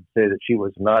term and say that she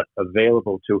was not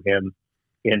available to him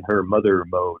in her mother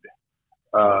mode.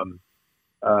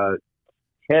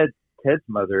 Ted's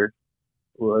mother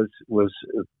was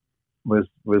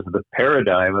the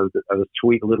paradigm of a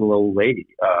sweet little old lady,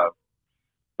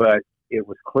 but it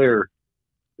was clear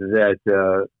that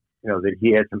that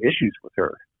he had some issues with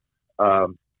her,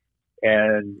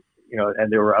 and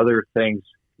there were other things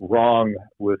wrong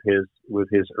with his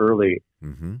early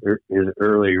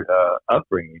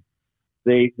upbringing.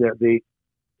 These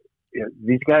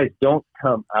guys don't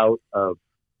come out of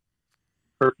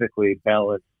perfectly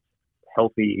balanced,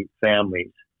 healthy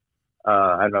families.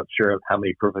 I'm not sure of how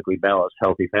many perfectly balanced,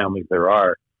 healthy families there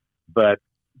are, but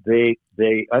they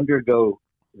undergo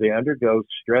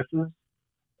stresses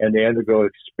and they undergo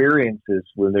experiences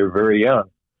when they're very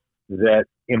young that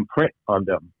imprint on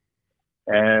them,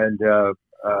 and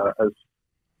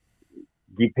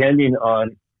depending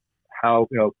on how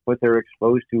what they're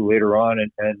exposed to later on,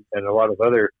 and a lot of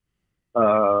other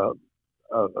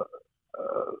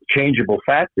changeable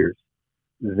factors,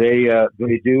 they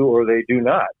do or they do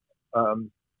not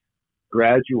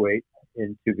graduate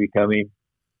into becoming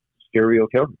serial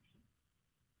killers.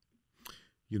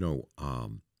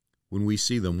 When we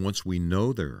see them, once we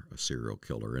know they're a serial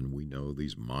killer and we know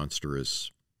these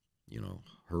monstrous,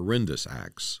 horrendous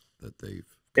acts that they've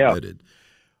committed,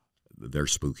 they're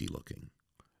spooky looking.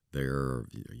 They're,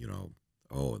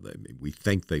 we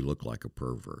think they look like a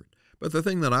pervert. But the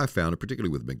thing that I found,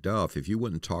 particularly with McDuff, if you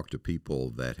went and talked to people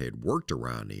that had worked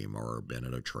around him or been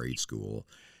in a trade school,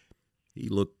 he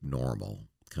looked normal,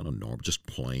 kind of normal, just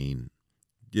plain.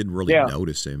 Didn't really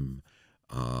notice him.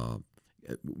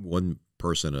 One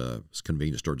person at a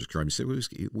convenience store described him, he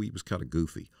said he was kind of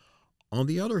goofy. On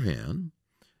the other hand,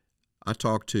 I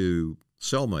talked to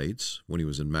cellmates when he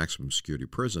was in maximum security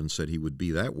prison, said he would be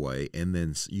that way, and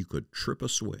then you could trip a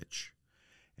switch,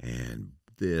 and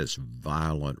this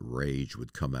violent rage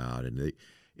would come out, and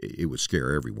it would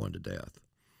scare everyone to death.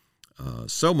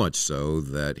 So much so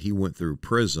that he went through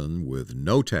prison with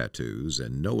no tattoos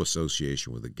and no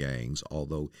association with the gangs,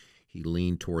 although he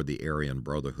leaned toward the Aryan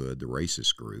Brotherhood, the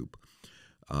racist group.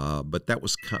 But that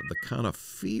was the kind of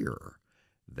fear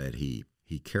that he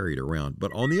carried around.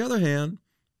 But on the other hand,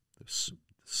 this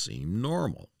seemed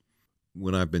normal.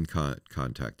 When I've been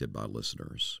contacted by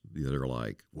listeners, they're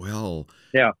like, well,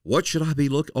 what should I be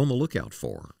on the lookout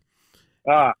for?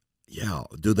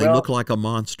 Do they look like a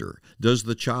monster? Does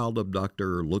the child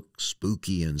abductor look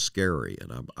spooky and scary?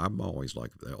 And I'm always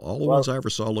like, all the ones I ever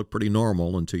saw look pretty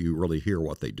normal until you really hear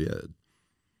what they did.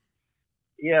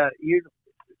 yeah, you're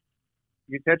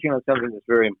touching on something that's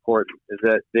very important. Is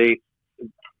that they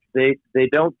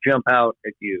don't jump out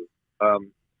at you.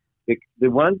 The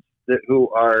ones who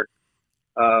are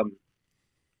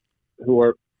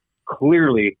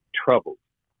clearly troubled.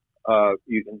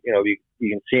 You can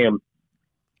see them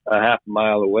a half a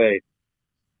mile away.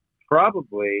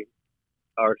 Probably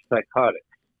are psychotic.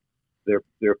 They're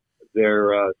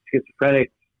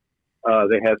schizophrenic.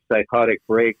 They have psychotic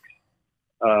breaks.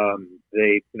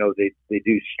 They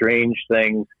do strange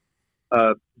things.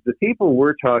 The people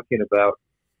we're talking about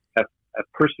have a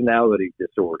personality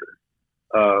disorder.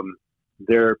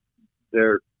 They're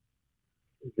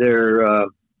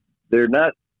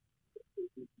not.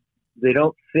 They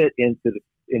don't fit into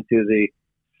the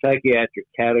psychiatric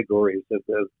categories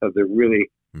of the really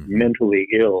mentally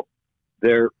ill.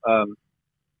 They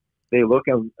look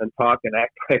and talk and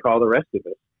act like all the rest of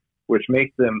us, which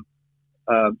makes them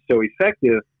so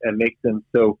effective and makes them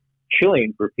so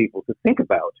chilling for people to think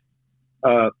about.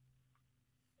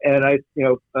 And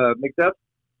McDuff,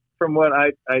 from what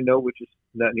I know, which is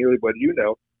not nearly what you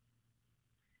know,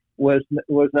 was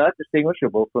not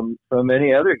distinguishable from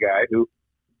any other guy who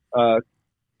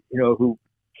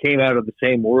came out of the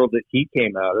same world that he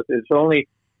came out of. It's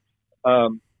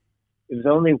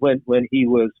only when he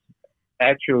was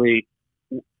actually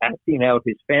acting out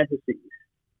his fantasies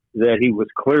that he was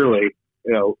clearly,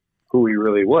 who he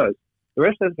really was. The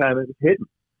rest of the time it was hidden.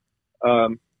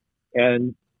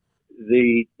 And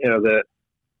the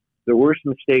worst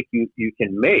mistake you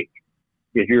can make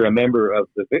if you're a member of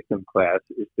the victim class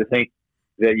is to think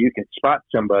that you can spot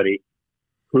somebody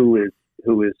who is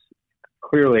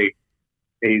clearly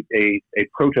a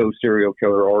proto serial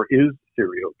killer or is a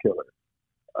serial killer.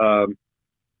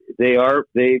 They're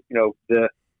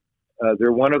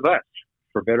one of us,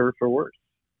 for better or for worse.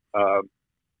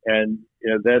 And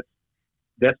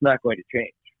that's not going to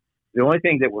change. The only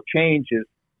thing that will change is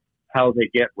how they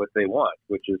get what they want,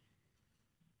 which is,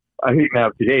 I think now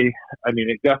today,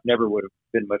 McDuff never would have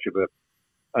been much of a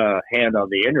hand on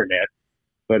the internet,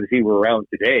 but if he were around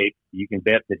today, you can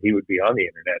bet that he would be on the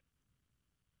internet.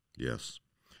 Yes.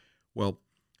 Well,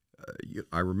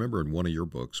 I remember in one of your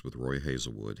books with Roy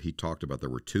Hazelwood, he talked about there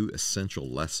were two essential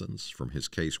lessons from his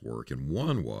casework, and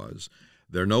one was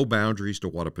there are no boundaries to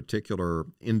what a particular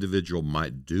individual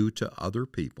might do to other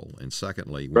people, and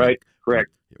secondly,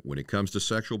 correct. When it comes to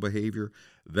sexual behavior,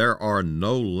 there are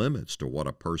no limits to what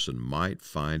a person might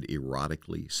find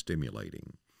erotically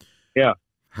stimulating. Yeah.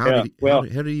 How did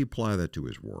he apply that to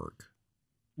his work?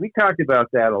 We talked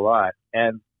about that a lot,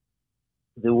 and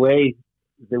the way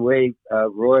Roy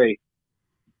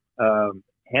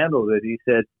handled it, he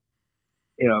said,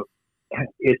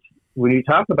 it's when you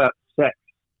talk about sex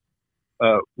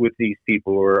with these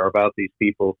people or about these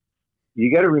people,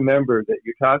 you got to remember that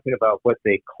you're talking about what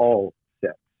they call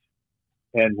sex,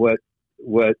 and what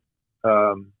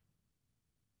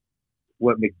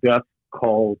McDuff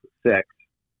called sex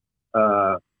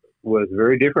was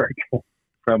very different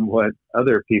from what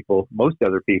most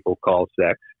other people call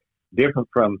sex, different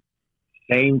from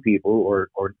sane people or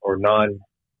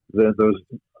those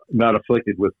not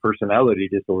afflicted with personality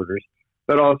disorders,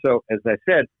 but also, as I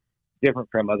said, different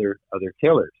from other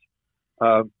killers.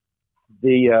 The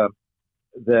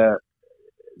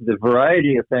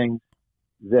variety of things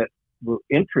that will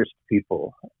interest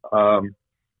people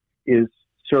is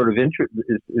sort of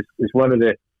is one of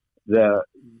the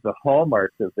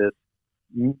hallmarks of this.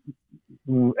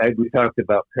 As we talked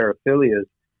about paraphilias,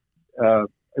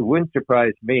 it wouldn't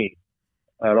surprise me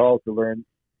at all to learn,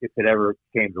 if it ever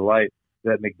came to light,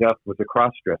 that McDuff was a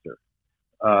cross-dresser,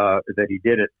 that he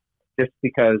did it just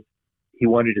because he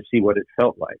wanted to see what it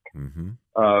felt like,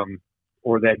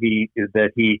 or that he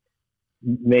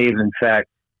may have in fact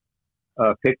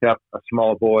picked up a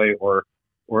small boy or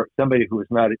somebody who was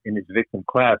not in his victim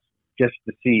class just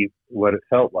to see what it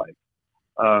felt like.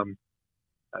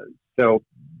 So,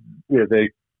 the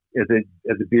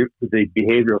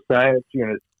behavioral science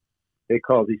unit, they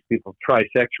call these people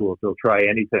trisexuals. They'll try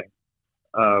anything,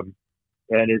 and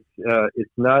it's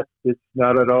not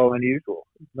at all unusual.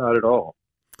 It's not at all.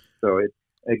 So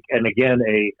and again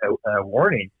a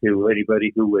warning to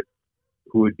anybody who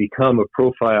would become a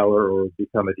profiler or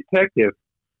become a detective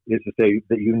is to say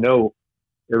that you know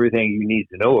everything you need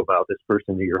to know about this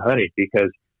person that you're hunting,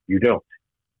 because you don't.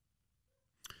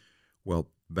 Well,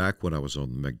 back when I was on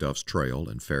McDuff's trail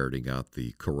and ferreting out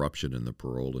the corruption in the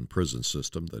parole and prison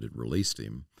system that had released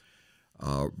him,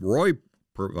 Roy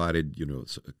provided,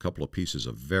 a couple of pieces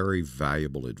of very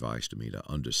valuable advice to me to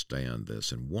understand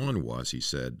this. And one was, he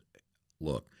said,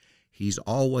 look, he's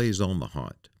always on the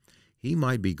hunt. he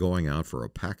might be going out for a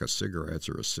pack of cigarettes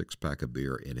or a six-pack of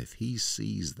beer, and if he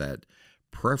sees that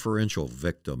preferential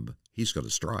victim, he's going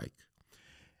to strike.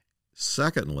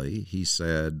 Secondly, he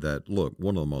said that, look,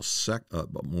 one of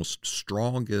the most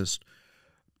strongest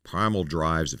primal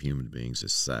drives of human beings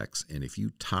is sex, and if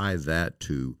you tie that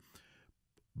to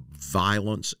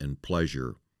violence and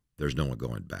pleasure, there's no one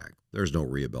going back. There's no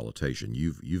rehabilitation.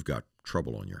 You've got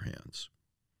trouble on your hands.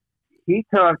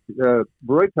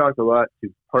 Roy talked a lot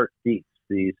to Park Dietz,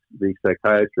 the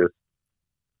psychiatrist,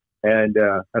 and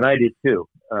I did too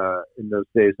in those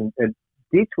days. And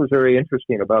Dietz was very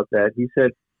interesting about that. He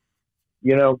said,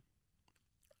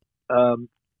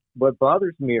 what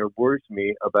bothers me or worries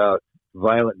me about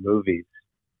violent movies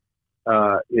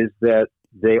is that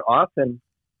they often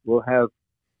will have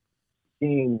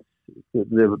scenes,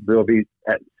 there'll be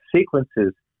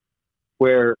sequences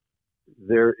where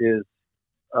there is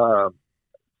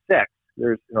sex.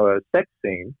 There's a sex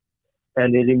scene,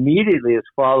 and it immediately is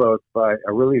followed by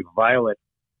a really violent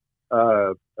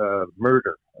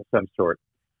murder of some sort,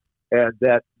 and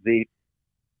that the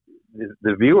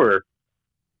viewer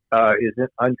is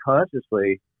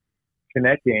unconsciously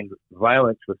connecting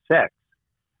violence with sex,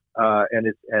 and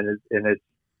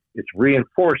it's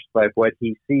reinforced by what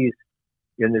he sees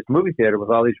in this movie theater with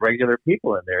all these regular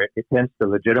people in there. It tends to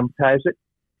legitimize it,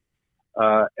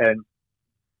 and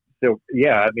so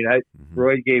yeah. I mean,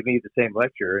 Roy gave me the same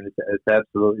lecture, and it's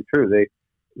absolutely true.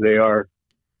 They are.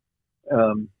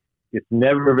 It's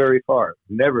never very far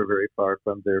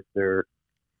from their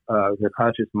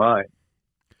conscious mind,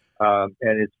 and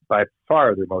it's by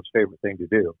far their most favorite thing to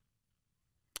do.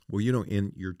 Well,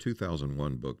 in your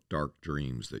 2001 book, Dark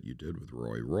Dreams, that you did with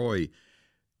Roy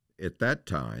at that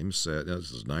time said,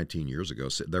 this is 19 years ago,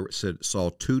 saw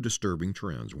two disturbing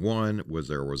trends. One was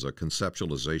there was a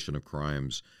conceptualization of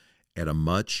crimes at a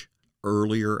much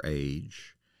earlier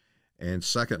age, and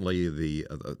secondly,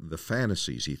 the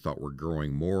fantasies he thought were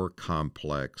growing more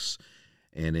complex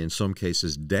and in some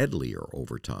cases deadlier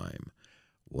over time.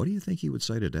 What do you think he would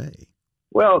say today?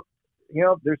 Well,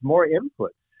 there's more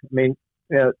input. I mean,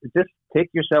 just take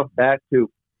yourself back to,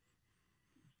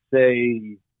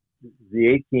 say,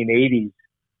 the 1880s,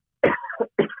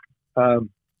 and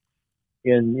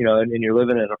you're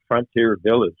living in a frontier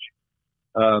village.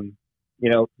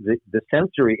 The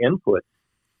sensory inputs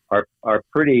are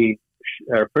pretty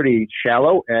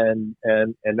shallow and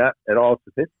not at all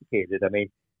sophisticated. I mean,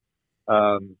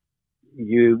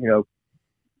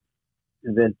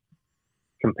 and then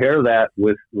compare that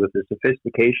with the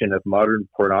sophistication of modern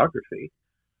pornography,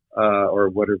 or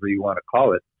whatever you want to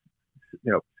call it,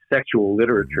 sexual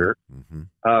literature,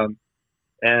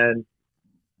 and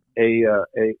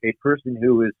a person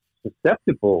who is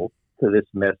susceptible to this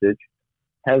message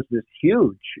has this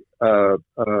huge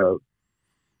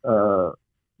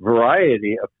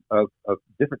variety of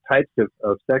different types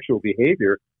of sexual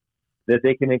behavior that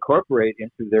they can incorporate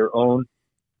into their own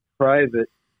private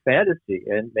fantasy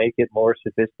and make it more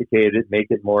sophisticated,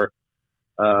 make it more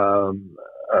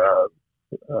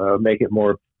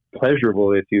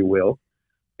pleasurable, if you will,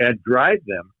 and drive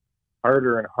them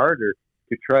harder and harder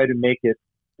to try to make it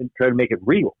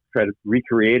real, try to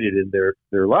recreate it in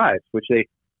their lives, which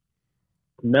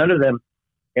none of them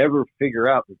ever figure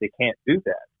out that they can't do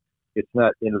that. It's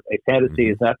not, a fantasy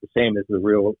is not the same as the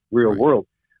real world,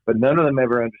 but none of them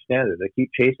ever understand it. They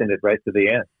keep chasing it right to the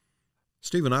end.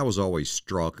 Stephen, I was always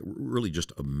struck, really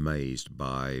just amazed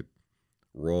by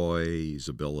Roy's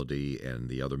ability and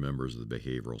the other members of the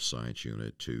behavioral science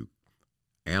unit to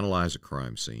analyze a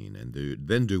crime scene and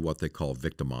then do what they call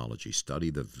victimology,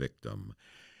 study the victim,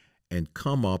 and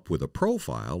come up with a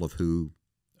profile of who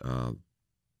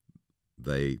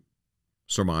they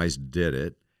surmised did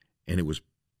it, and it was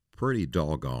pretty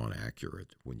doggone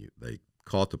accurate. When they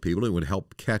caught the people, it would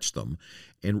help catch them.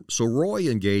 And so Roy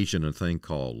engaged in a thing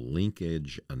called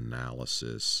linkage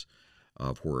analysis,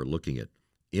 of where looking at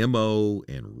MO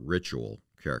and ritual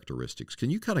characteristics.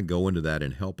 Can you kind of go into that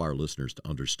and help our listeners to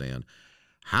understand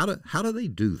how do they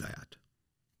do that?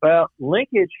 Well,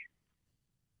 linkage.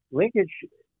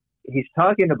 He's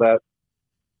talking about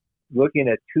looking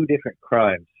at two different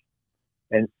crimes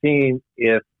and seeing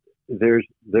if there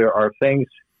are things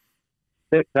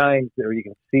that you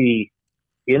can see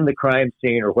in the crime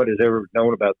scene or what is ever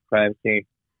known about the crime scene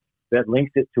that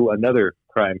links it to another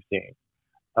crime scene,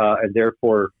 and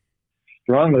therefore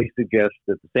strongly suggests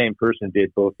that the same person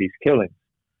did both these killings.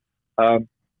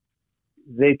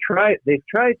 They've tried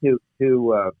to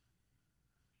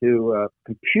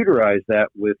computerize that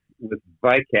with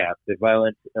VICAP, the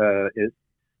Violent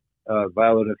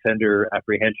Offender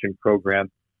Apprehension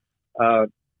Program.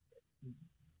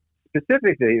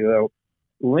 Specifically, though,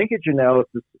 linkage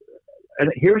analysis,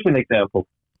 and here's an example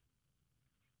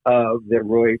that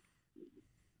Roy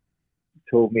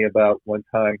told me about one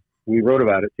time. We wrote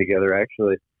about it together,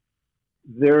 actually.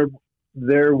 There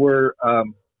were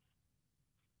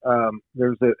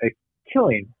there's a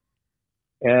killing,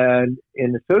 and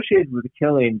associated with the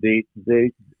killing, they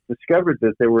discovered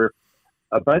that there were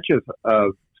a bunch of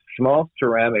small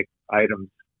ceramic items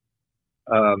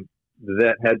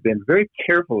that had been very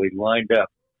carefully lined up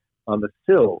on the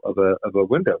sill of a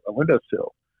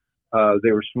windowsill.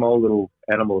 They were small little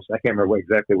animals. I can't remember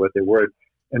exactly what they were.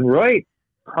 And Roy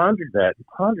pondered that.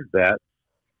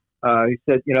 He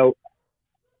said,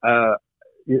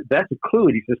 that's a clue.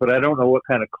 And he says, but I don't know what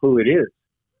kind of clue it is.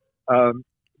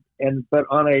 But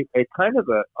on a kind of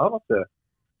almost a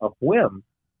whim,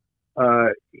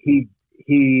 he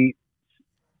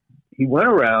went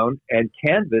around and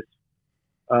canvassed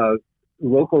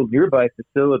local nearby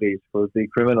facilities for the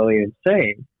criminally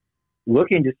insane,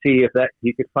 looking to see if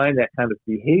he could find that kind of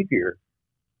behavior.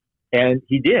 And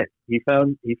he did. He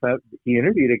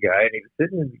interviewed a guy, and he was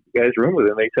sitting in the guy's room with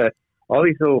him. They said all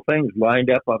these little things lined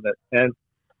up on and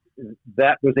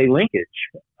that was a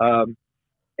linkage.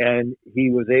 And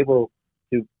he was able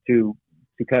to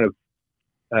kind of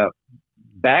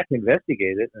back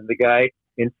investigate it, and the guy,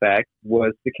 in fact,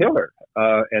 was the killer,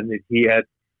 and that he had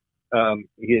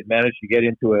managed to get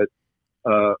into a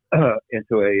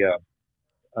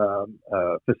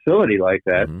facility like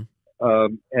that,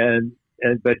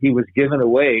 but he was given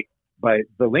away by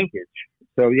the linkage.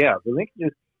 So yeah, the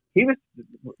linkage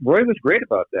Roy was great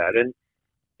about that,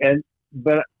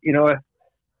 but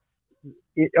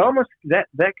it almost that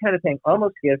kind of thing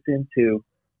almost gets into,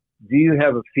 do you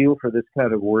have a feel for this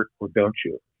kind of work or don't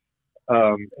you?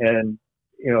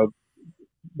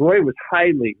 Roy was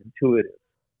highly intuitive,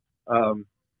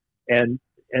 and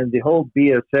the whole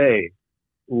BSA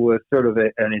was sort of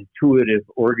an intuitive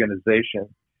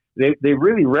organization. They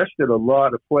really rested a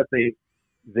lot of what they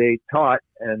taught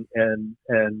and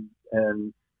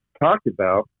talked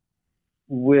about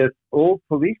with old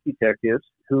police detectives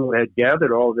who had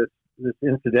gathered all this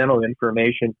incidental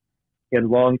information in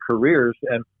long careers,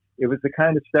 and it was the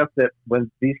kind of stuff that when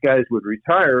these guys would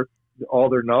retire, all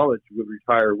their knowledge would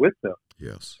retire with them.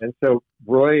 Yes. And so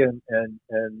Roy and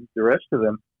the rest of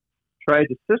them tried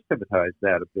to systematize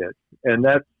that a bit, and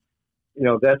that's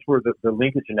where the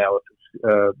linkage analysis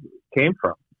came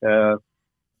from.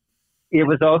 It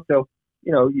was also,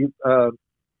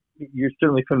 you're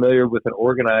certainly familiar with an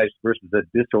organized versus a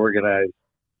disorganized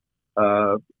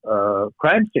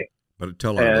crime scene. But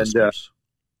tell our listeners.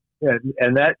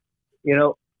 And that,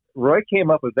 Roy came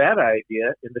up with that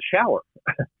idea in the shower,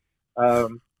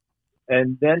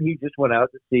 and then he just went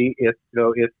out to see if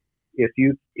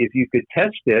you could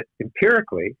test it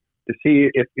empirically to see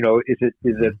if is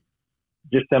it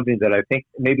just something that I think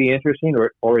may be interesting,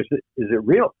 or is it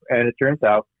real? And it turns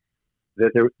out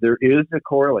that there is a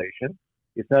correlation.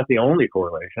 It's not the only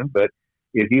correlation, but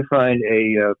if you find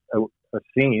a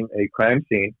crime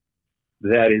scene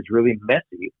that is really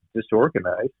messy,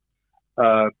 disorganized,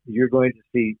 you're going to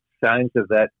see signs of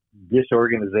that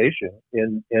disorganization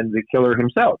in the killer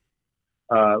himself.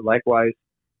 Likewise,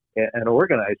 an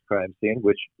organized crime scene,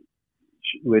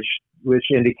 which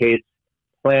indicates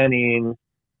planning,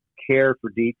 care for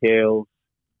details,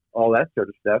 all that sort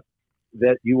of stuff,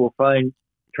 that you will find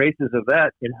traces of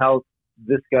that in how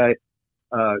this guy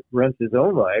runs his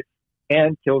own life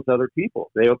and kills other people.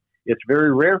 It's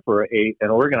very rare for an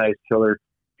organized killer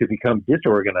to become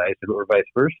disorganized or vice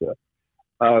versa.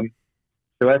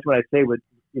 So that's what I say with,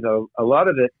 a lot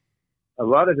of the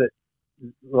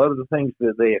things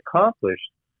that they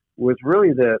accomplished was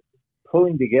really the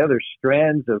pulling together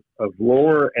strands of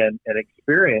lore and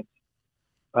experience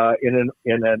in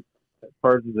an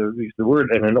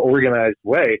organized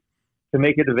way to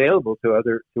make it available to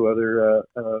other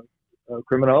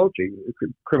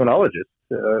criminologists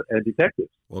and detectives.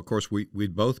 Well, of course,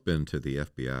 we'd both been to the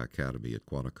FBI Academy at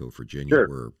Quantico, Virginia, sure,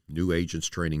 where new agents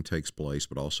training takes place,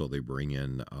 but also they bring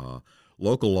in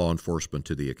local law enforcement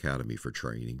to the academy for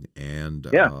training. And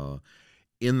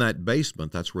in that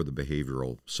basement, that's where the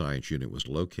behavioral science unit was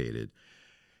located.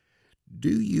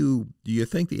 Do you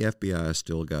think the FBI has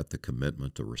still got the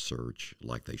commitment to research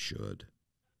like they should?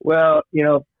 Well,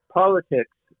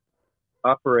 politics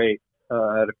operate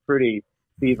at a pretty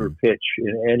fever pitch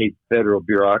in any federal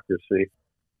bureaucracy,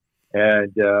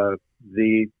 and I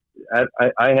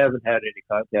haven't had any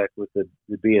contact with the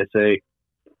BSA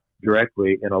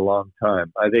directly in a long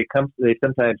time. They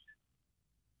sometimes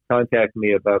contact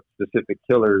me about specific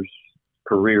killers'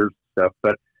 careers stuff,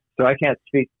 but so I can't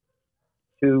speak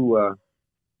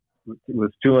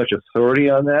with too much authority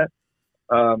on that.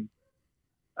 Um,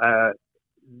 uh,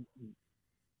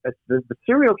 the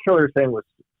serial killer thing was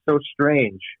so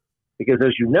strange because,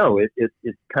 as you know, it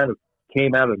kind of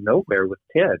came out of nowhere with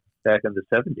Ted back in the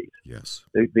 70s. Yes.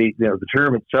 The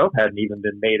term itself hadn't even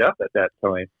been made up at that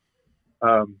time.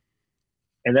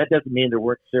 And that doesn't mean there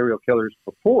weren't serial killers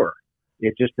before.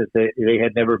 It's just that they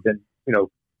had never been,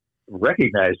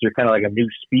 recognized. They're kind of like a new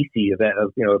species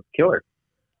of killer.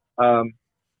 And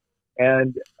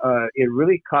it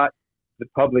really caught the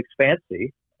public's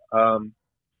fancy. And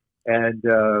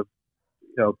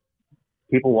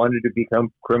people wanted to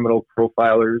become criminal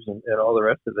profilers and all the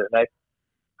rest of it. And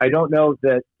I don't know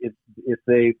that if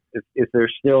they're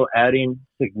still adding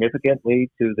significantly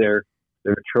to their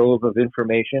trove of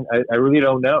information. I really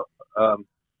don't know.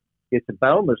 It's a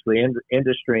boundlessly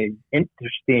interesting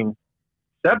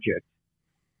subject.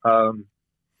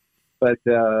 But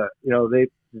they're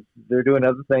doing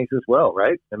other things as well,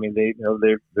 right? I mean,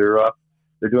 they're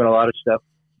doing a lot of stuff,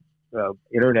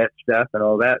 internet stuff and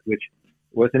all that, which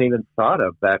wasn't even thought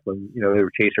of back when they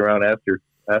were chasing around after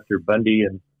Bundy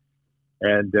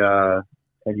and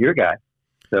your guy.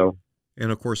 So. And,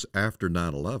 of course, after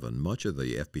 9/11, much of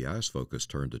the FBI's focus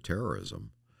turned to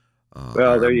terrorism.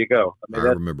 Well, there you go. I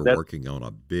remember working on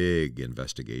a big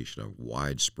investigation of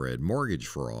widespread mortgage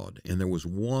fraud, and there was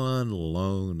one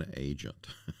lone agent.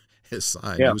 His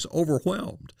side, he was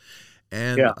overwhelmed.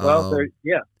 And,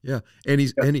 and he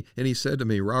said to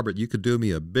me, Robert, you could do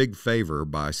me a big favor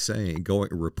by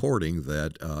reporting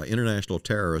that international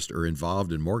terrorists are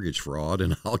involved in mortgage fraud,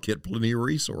 and I'll get plenty of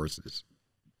resources.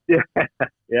 Yeah,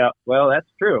 well, that's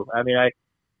true. I mean, I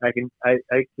can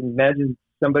imagine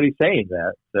somebody saying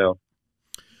that. So,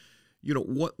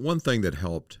 one thing that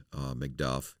helped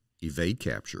McDuff evade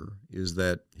capture is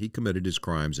that he committed his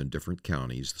crimes in different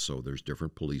counties, so there's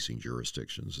different policing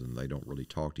jurisdictions, and they don't really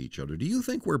talk to each other. Do you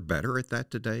think we're better at that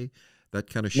today? That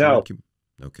kind of no.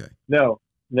 Okay. No.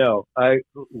 I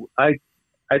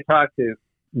talk to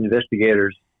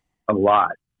investigators a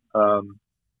lot.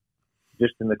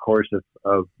 Just in the course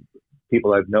of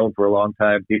people I've known for a long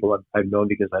time, people I've known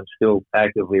because I'm still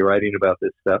actively writing about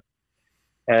this stuff,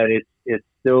 and it's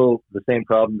still the same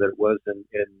problem that it was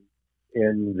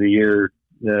in the year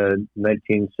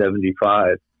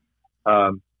 1975.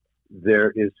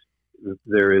 There's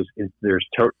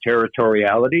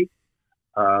territoriality.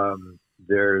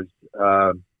 There's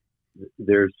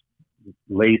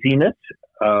laziness.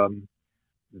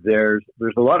 There's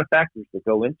a lot of factors that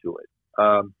go into it.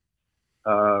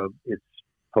 It's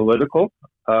political.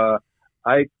 I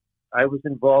was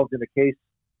involved in a case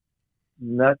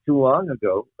not too long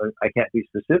ago. I can't be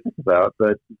specific about,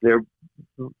 but there's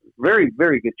very,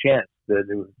 very good chance that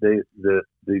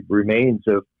the remains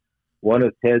of one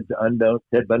of Ted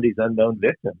Bundy's unknown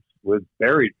victims was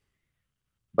buried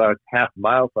about half a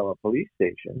mile from a police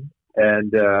station,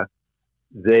 and the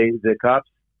cops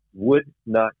would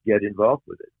not get involved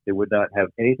with it. They would not have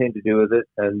anything to do with it,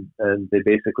 and they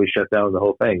basically shut down the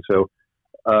whole thing. So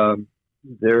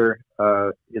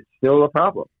it's still a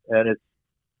problem, and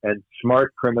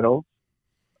smart criminals,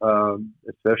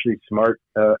 especially smart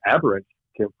aberrant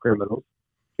criminals,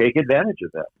 take advantage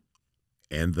of that.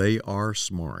 And they are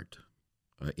smart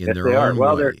in yes, their they own are.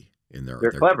 Well, way.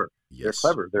 They're clever. Yes,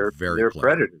 they're clever. They're clever.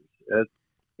 predators.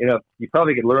 You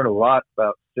probably could learn a lot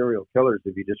about serial killers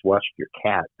if you just watched your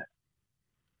cat.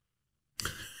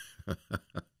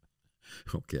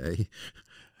 Okay.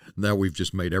 Now we've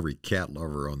just made every cat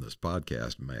lover on this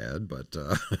podcast mad, but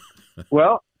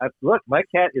well, look, my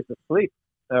cat is asleep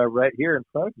right here in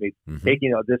front of me,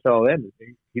 taking this all in.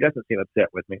 He doesn't seem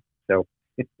upset with me. So,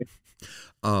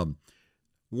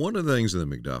 one of the things in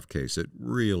the McDuff case that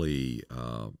really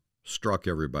struck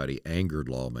everybody, angered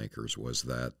lawmakers, was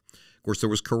that, of course, there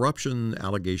was corruption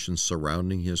allegations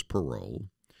surrounding his parole.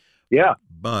 Yeah.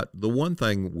 But the one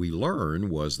thing we learned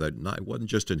was that it wasn't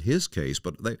just in his case,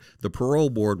 but the parole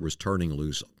board was turning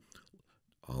loose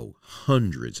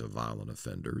hundreds of violent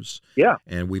offenders. Yeah.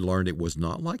 And we learned it was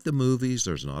not like the movies.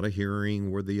 There's not a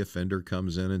hearing where the offender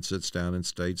comes in and sits down and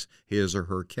states his or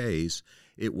her case.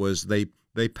 It was they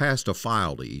passed a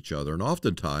file to each other, and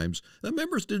oftentimes the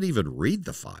members didn't even read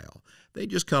the file. They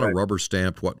just kind of rubber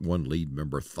stamped what one lead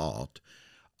member thought.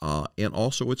 And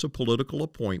also it's a political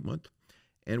appointment.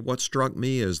 And what struck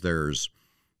me is there's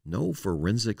no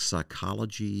forensic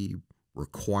psychology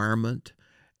requirement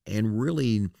and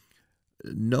really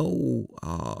no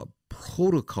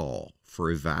protocol for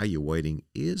evaluating,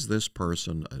 is this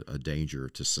person a danger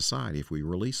to society if we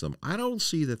release them? I don't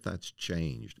see that that's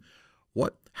changed.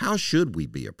 How should we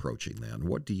be approaching that?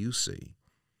 What do you see?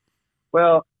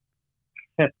 Well,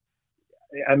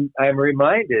 I'm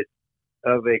reminded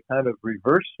of a kind of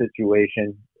reverse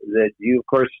situation that you, of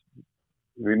course,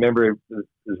 remember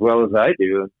as well as I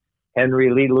do, Henry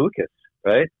Lee Lucas,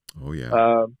 right? Oh,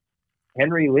 yeah.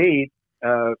 Henry Lee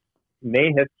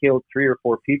may have killed 3 or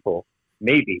 4 people,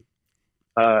 maybe,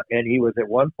 and he was at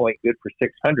one point good for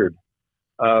 600.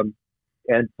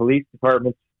 And police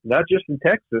departments, not just in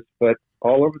Texas, but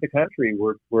all over the country,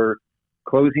 were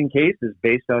closing cases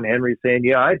based on Henry saying,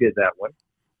 "Yeah, I did that one."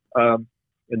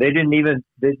 And they didn't even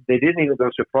go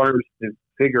so far as to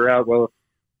figure out, well,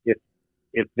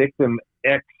 if victim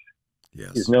X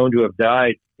Yes. is known to have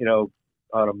died,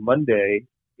 on a Monday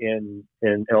in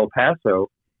El Paso,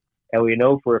 and we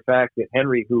know for a fact that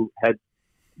Henry, who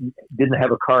didn't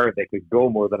have a car that could go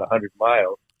more than 100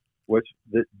 miles, which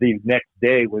the next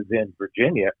day was in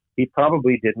Virginia, he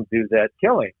probably didn't do that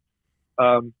killing.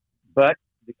 But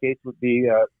the case would be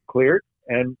cleared,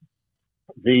 and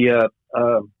the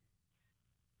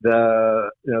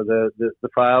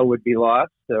file would be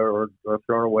lost or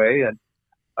thrown away. And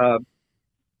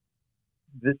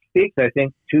this speaks, I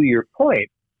think, to your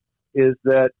point, is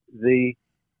that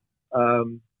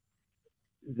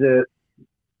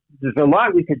there's a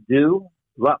lot we could do,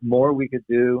 a lot more we could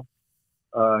do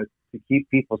to keep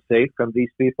people safe from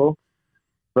these people.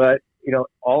 But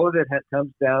all of it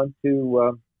comes down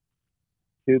to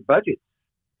budgets.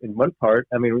 In one part,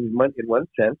 in one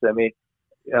sense, an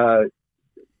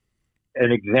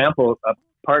example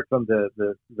apart from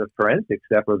the forensic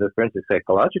stuff or the forensic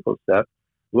psychological stuff.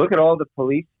 Look at all the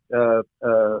police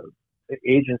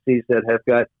agencies that have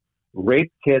got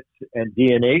rape kits and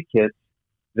DNA kits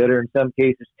that are in some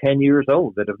cases 10 years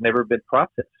old that have never been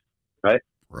processed, right?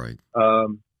 Right.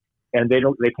 And they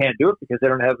can't do it because they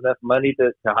don't have enough money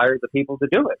to hire the people to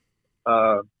do it.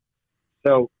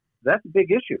 So that's a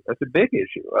big issue. That's a big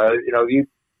issue. You,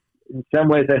 in some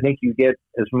ways, I think you get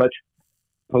as much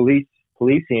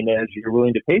policing as you're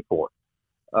willing to pay for.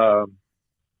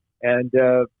 And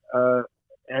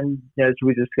as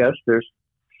we discussed, there's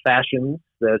fashions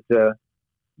that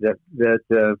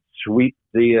sweep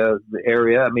the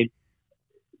area.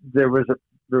 There was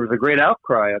a great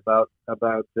outcry about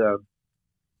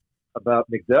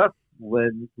McDuff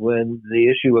when the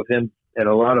issue of him and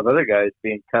a lot of other guys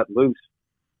being cut loose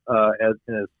in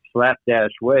a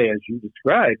slapdash way, as you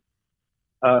described.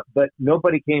 But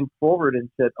nobody came forward and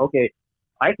said, "Okay,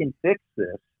 I can fix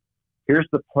this. Here's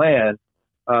the plan.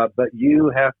 But you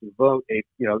have to vote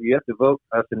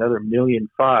us another $1.5 million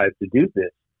to do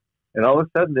this." And all of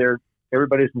a sudden,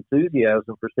 everybody's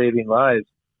enthusiasm for saving lives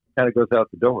kind of goes out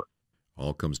the door.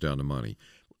 All comes down to money.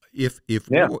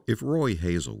 If Roy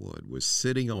Hazelwood was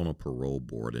sitting on a parole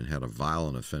board and had a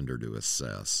violent offender to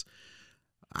assess,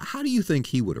 how do you think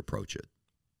he would approach it?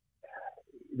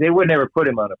 They would never put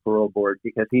him on a parole board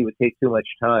because he would take too much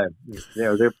time.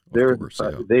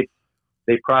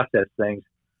 They process things,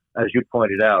 as you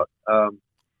pointed out.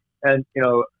 And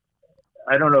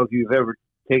I don't know if you've ever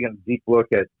taken a deep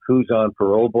look at who's on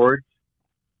parole boards,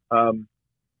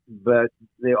 but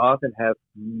they often have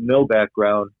no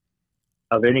background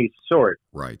of any sort,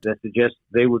 right, that suggests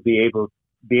they would be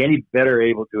any better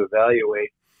able to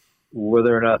evaluate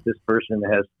whether or not this person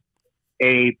has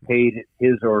paid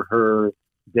his or her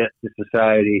debt to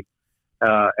society,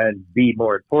 and B,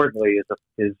 more importantly,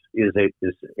 is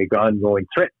a ongoing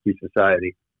threat to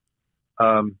society.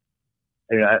 And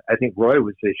I think Roy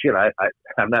would say, "Shit,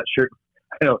 I'm not sure.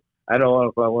 I don't know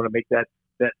if I want to make that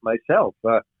bet myself."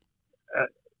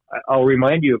 I'll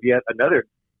remind you of yet another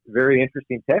very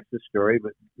interesting Texas story.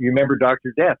 But you remember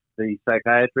Dr. Death, the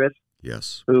psychiatrist?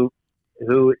 Yes. Who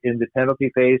in the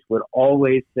penalty phase would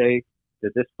always say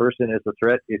that this person is a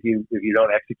threat if you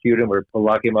don't execute him or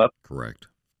lock him up. Correct.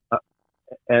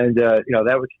 And that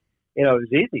was it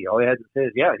was easy. All he had to say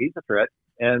is, "Yeah, he's a threat."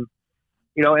 And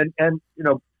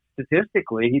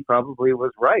statistically, he probably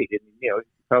was right. And he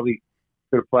probably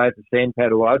could apply the same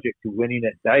kind of logic to winning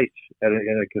at dice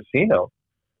in a casino.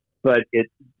 But he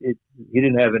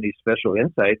didn't have any special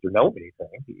insights or know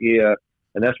anything.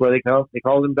 And that's why they called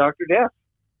him Dr. Death.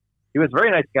 He was a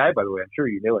very nice guy, by the way. I'm sure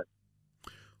you knew him.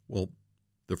 Well,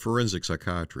 the forensic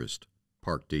psychiatrist,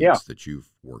 Park Dietz, that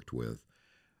you've worked with,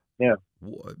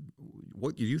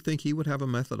 what do you think he would have a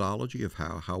methodology of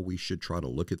how we should try to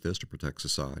look at this to protect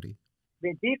society?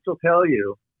 Dietz will tell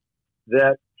you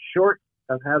that short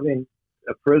of having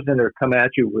a prisoner come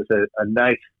at you with a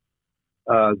knife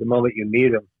the moment you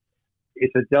meet him,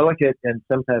 it's a delicate and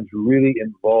sometimes really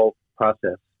involved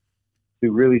process to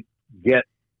really get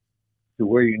to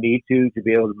where you need to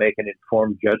be able to make an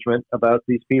informed judgment about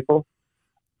these people.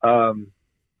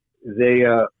 They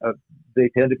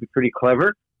tend to be pretty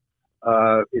clever.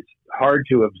 It's hard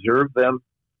to observe them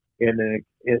in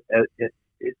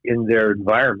their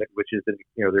environment, which is,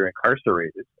 they're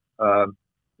incarcerated.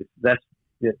 That's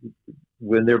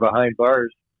when they're behind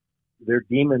bars, their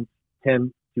demons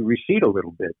tend to recede a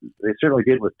little bit. They certainly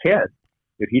did with Ted.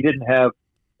 If he didn't have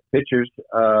pictures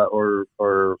or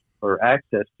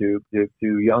access to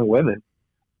young women,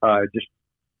 just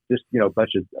a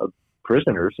bunch of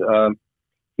prisoners,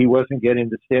 he wasn't getting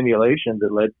the stimulation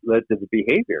that led to the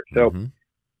behavior. So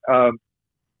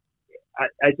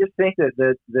I just think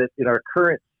that in our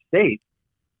current state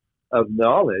of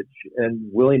knowledge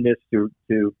and willingness to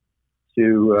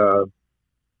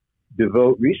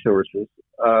devote resources,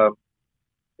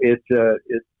 it's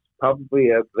probably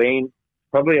a vain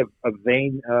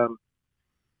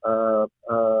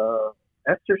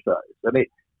exercise. I mean,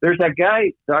 there's that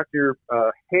guy, Dr.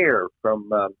 Hare from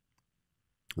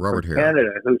Robert from Hare.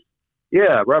 Canada,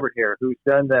 Robert Hare, who's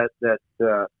done that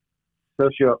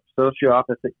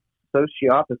sociopathy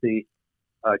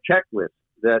checklist.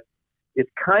 That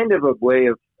it's kind of a way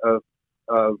of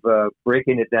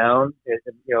breaking it down, and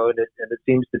it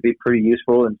seems to be pretty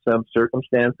useful in some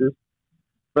circumstances.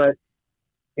 But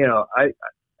I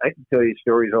can tell you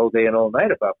stories all day and all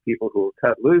night about people who were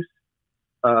cut loose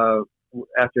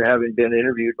after having been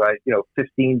interviewed by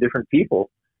 15 different people,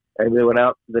 and they went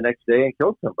out the next day and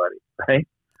killed somebody, right?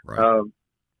 Right.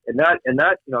 And not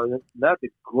the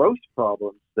gross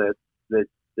problems that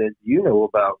you know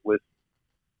about with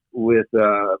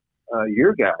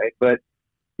your guy, but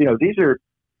these are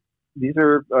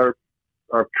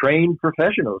trained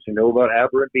professionals who know about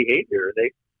aberrant behavior.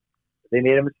 They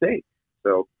made a mistake.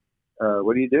 So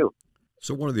what do you do?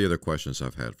 So one of the other questions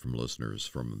I've had from listeners,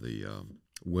 from the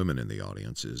women in the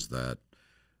audience, is that,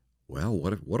 well,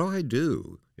 what do I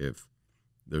do if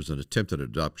there's an attempted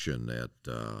abduction at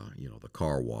the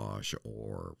car wash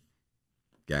or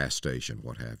gas station,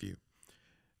 what have you?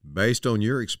 Based on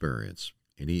your experience,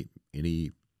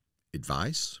 any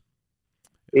advice?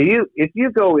 If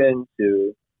you go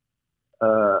into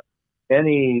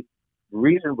any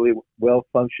reasonably well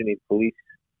functioning police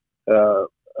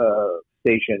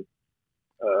station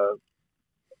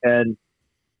and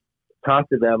talk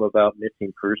to them about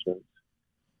missing persons,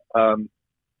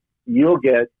 you'll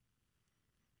get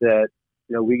that.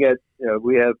 We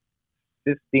have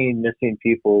 15 missing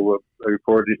people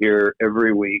reported here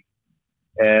every week,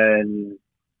 and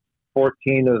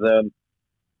 14 of them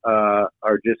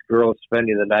are just girls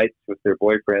spending the nights with their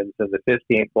boyfriends, and the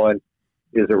 15th one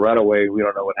is a runaway. We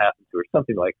don't know what happened to her,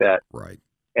 something like that. Right.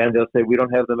 And they'll say, we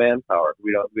don't have the manpower.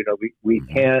 We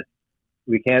can't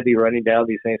be running down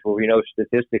these things where we know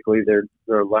statistically they're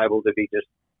liable to be just,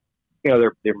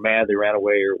 they're mad, they ran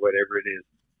away or whatever it is.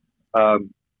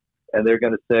 And they're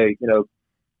going to say,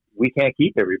 we can't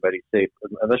keep everybody safe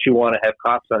unless you want to have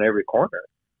cops on every corner.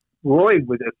 Roy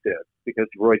would have said, because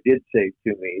Roy did say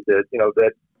to me that,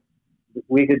 that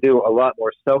we could do a lot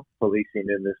more self-policing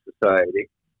in this society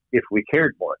if we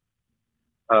cared more.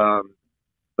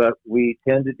 But we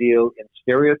tend to deal in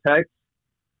stereotypes.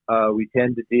 We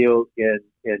tend to deal in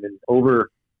an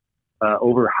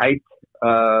overhyped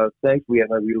things. We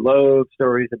load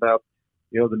stories about,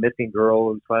 the missing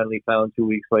girl who's finally found 2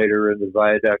 weeks later in the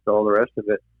viaduct, all the rest of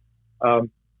it.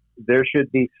 There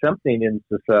should be something in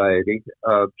society,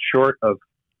 short of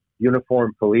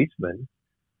uniformed policemen,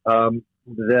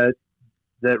 that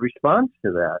responds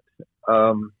to that.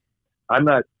 I'm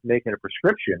not making a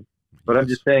prescription, but I'm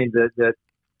just saying that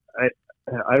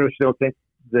I just don't think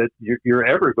that you're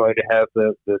ever going to have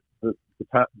the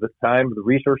time, the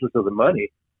resources, or the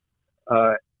money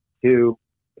to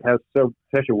have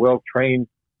such a well trained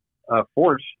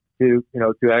force to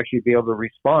actually be able to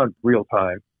respond real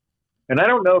time. And I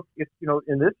don't know if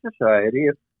in this society,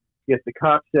 if the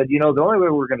cops said, the only way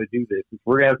we're going to do this is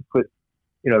we're going to have to put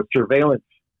surveillance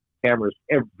cameras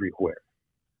everywhere,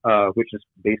 which is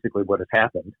basically what has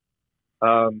happened.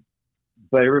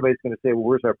 But everybody's going to say, well,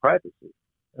 where's our privacy?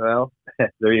 Well,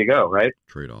 there you go, right?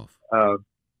 Trade off.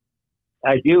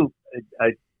 I do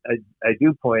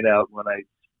point out when I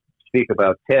speak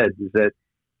about Ted is that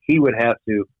he would have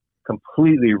to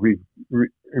completely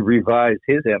revise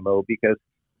his MO, because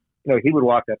he would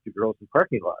walk up to girls in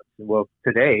parking lots. Well,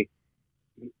 today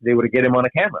they would get him on a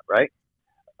camera, right?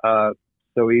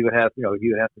 So he would have, he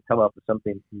would have to come up with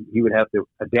something. He would have to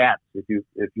adapt, if you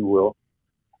will.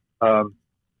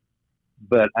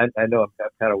 But I know I'm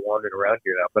kind of wandering around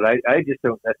here now. But I just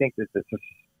don't. I think that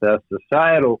the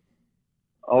societal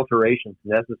alterations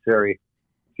necessary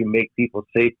to make people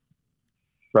safe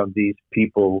from these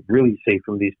people, really safe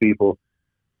from these people,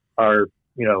 are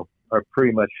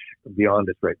pretty much beyond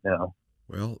us right now.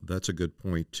 Well, that's a good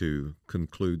point to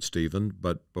conclude, Stephen.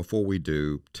 But before we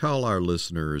do, tell our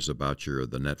listeners about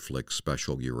the Netflix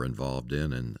special you were involved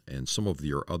in and some of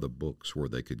your other books where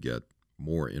they could get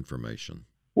more information.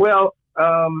 Well,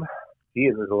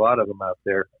 there's a lot of them out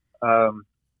there.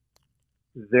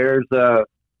 There's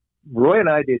Roy and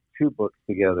I did two books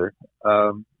together,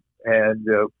 and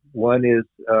one is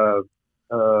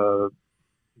The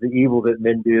Evil That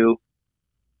Men Do,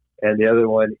 and the other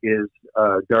one is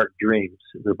Dark Dreams.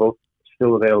 They're both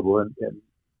still available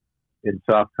in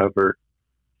softcover.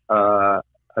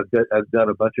 I've done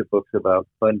a bunch of books about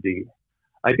Bundy.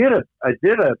 I did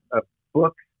a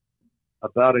book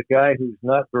about a guy who's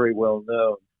not very well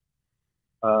known,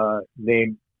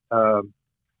 named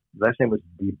last name was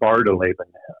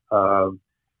Bartoleben,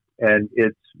 and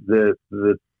it's the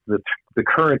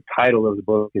current title of the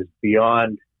book is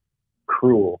Beyond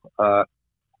Cruel,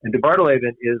 and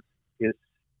Bartoleben is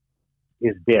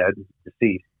dead,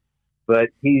 deceased, but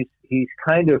he's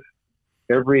kind of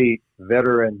every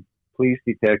veteran police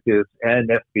detective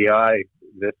and FBI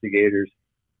investigators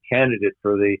candidate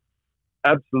for the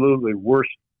absolutely worst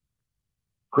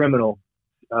criminal,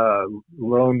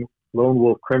 lone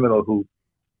wolf criminal who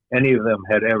any of them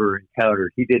had ever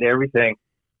encountered. He did everything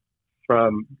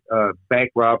from bank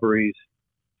robberies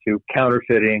to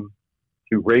counterfeiting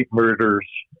to rape murders,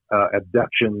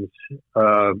 abductions.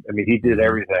 He did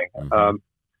everything. Mm-hmm.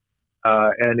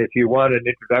 And if you want an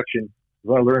introduction, you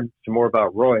want to learn some more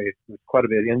about Roy, there's quite a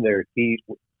bit in there. He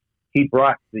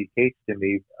brought the case to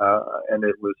me, and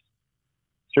it was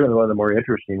certainly one of the more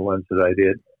interesting ones that I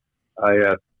did.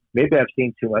 Maybe I've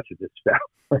seen too much of this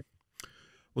stuff.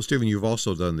 Well, Stephen, you've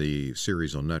also done the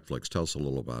series on Netflix. Tell us a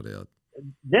little about it.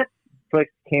 Netflix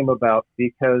came about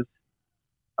because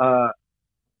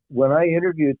when I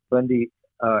interviewed Bundy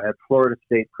at Florida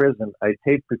State Prison, I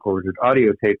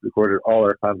audio tape recorded all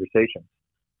our conversations.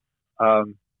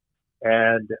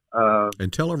 And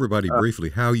tell everybody briefly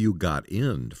how you got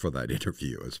in for that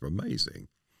interview. It's amazing.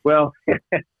 Well,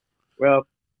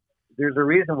 there's a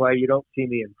reason why you don't see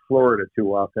me in Florida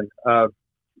too often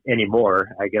anymore.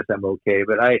 I guess I'm okay,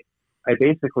 but I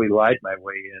basically lied my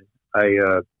way in.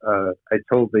 I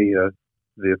told the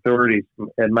authorities,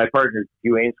 and my partner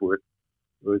Hugh Ainsworth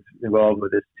was involved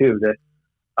with this too, that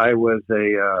I was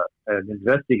an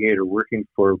investigator working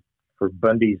for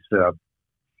Bundy's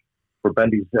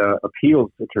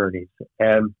appeals attorneys,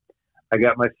 and I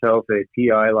got myself a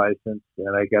PI license,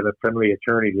 and I got a friendly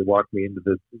attorney to walk me into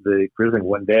the prison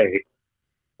one day,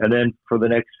 and then for the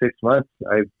next 6 months,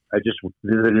 I just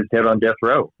visited Ted on death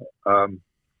row, and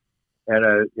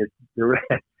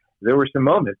there were some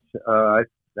moments.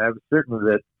 I was certain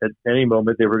that at any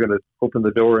moment they were going to open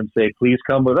the door and say, "Please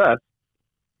come with us,"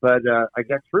 but I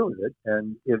got through with it,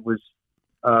 and it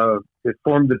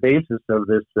formed the basis of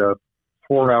this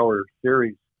 4-hour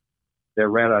series that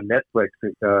ran on Netflix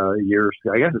years.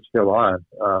 I guess it's still on,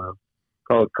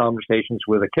 called "Conversations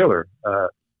with a Killer,"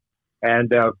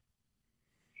 and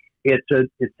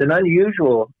it's an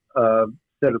unusual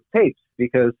set of tapes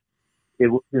because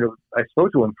I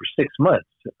spoke to him for 6 months,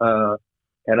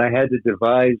 and I had to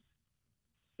devise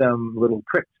some little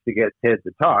tricks to get Ted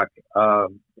to talk,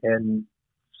 and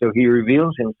so he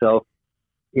reveals himself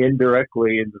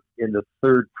indirectly in the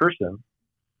third person.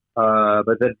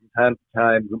 But then from time to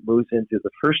time moves into the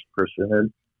first person,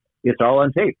 and it's all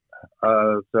on tape.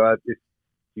 So if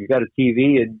you've got a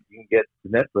TV and you can get to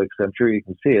Netflix, I'm sure you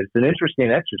can see it. It's an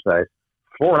interesting exercise.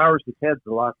 4 hours of Ted's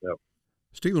a lot, though.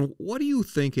 Stephen, what do you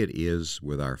think it is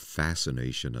with our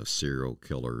fascination of serial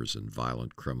killers and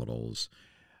violent criminals,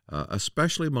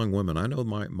 especially among women? I know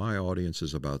my audience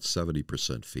is about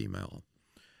 70% female.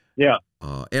 Yeah.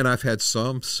 And I've had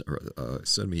some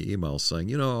send me emails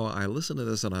saying, I listen to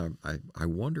this and I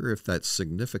wonder if that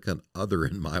significant other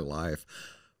in my life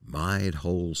might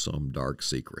hold some dark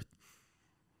secret.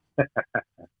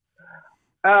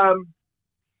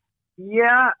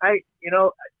 Yeah,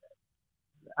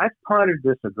 I've pondered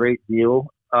this a great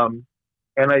deal. And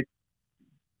I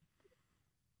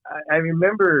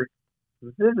remember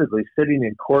vividly sitting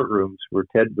in courtrooms where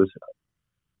Ted was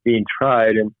being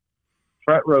tried, and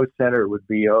front row center would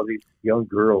be all these young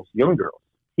girls,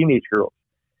 teenage girls,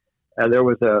 and there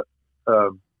was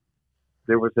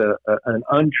an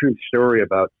untrue story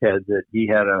about Ted that he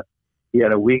had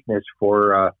a weakness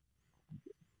for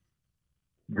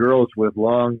girls with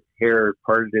long hair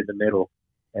parted in the middle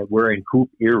and wearing hoop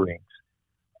earrings,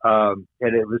 and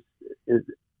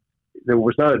there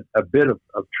was not a bit of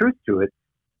truth to it.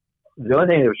 The only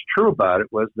thing that was true about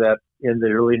it was that in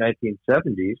the early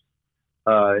 1970s.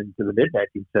 Into the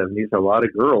mid-1970s, a lot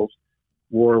of girls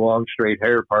wore long, straight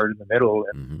hair parted in the middle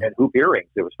and hoop earrings.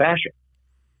 It was fashion.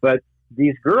 But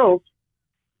these girls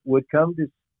would come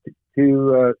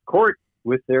to court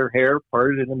with their hair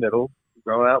parted in the middle,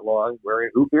 grown out long, wearing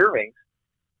hoop earrings,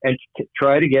 and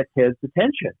try to get Ted's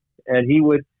attention. And he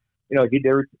would, he'd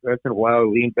every once in a while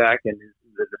lean back in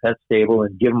the defense table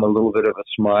and give him a little bit of a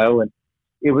smile. And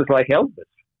it was like Elvis,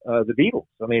 the Beatles.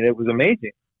 I mean, it was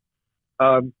amazing.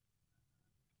 And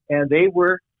they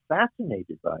were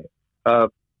fascinated by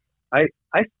it. I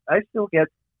still get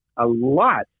a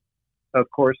lot of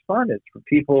correspondence from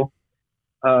people,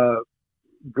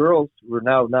 girls who are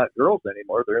now not girls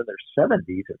anymore, they're in their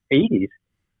 70s and 80s,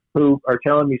 who are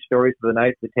telling me stories of the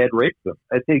night that Ted raped them.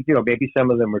 I think, maybe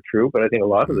some of them are true, but I think a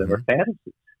lot of them are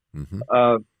fantasies.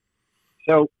 Mm-hmm.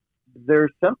 So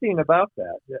there's something about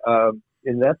that.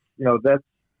 And that's,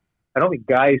 I don't think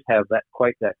guys have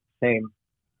quite that same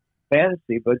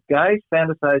fantasy, but guys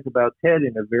fantasize about Ted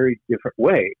in a very different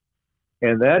way.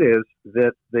 And that is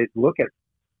that they look at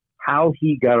how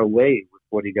he got away with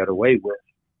what he got away with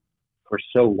for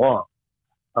so long.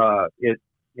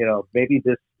 Maybe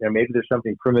there's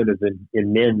something primitive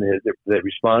in men that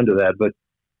respond to that, but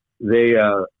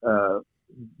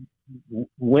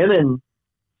women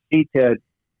see Ted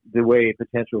the way a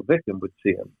potential victim would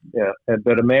see him. Yeah.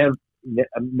 But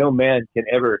no man can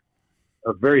ever,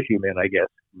 or very few men, I guess,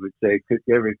 would say, could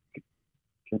ever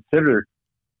consider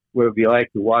what it would be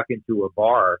like to walk into a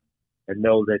bar and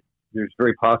know that there's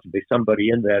very possibly somebody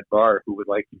in that bar who would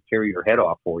like to tear your head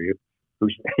off for you.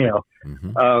 Who's,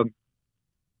 mm-hmm.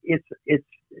 It's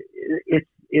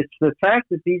the fact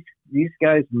that these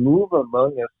guys move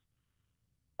among us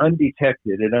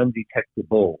undetected and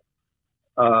undetectable.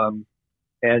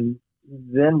 And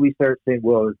then we start saying,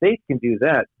 well, if they can do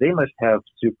that, they must have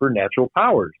supernatural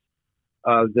powers.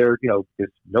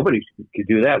 Because nobody could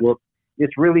do that. Well,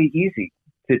 it's really easy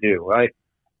to do.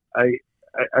 I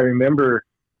remember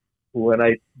when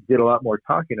I did a lot more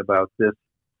talking about this,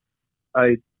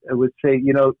 I would say,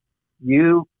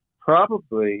 you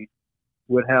probably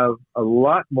would have a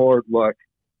lot more luck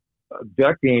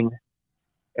abducting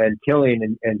and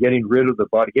killing and getting rid of the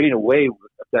body, getting away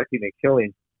with abducting and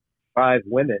killing 5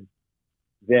 women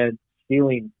than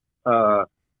stealing 5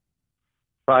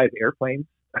 airplanes.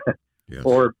 Yes.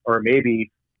 or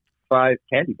maybe 5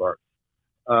 candy bars.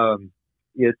 As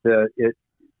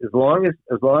long as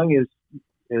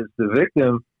the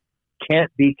victim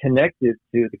can't be connected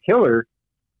to the killer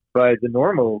by the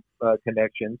normal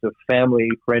connections of family,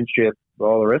 friendship,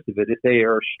 all the rest of it, if they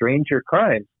are stranger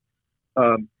crimes,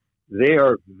 they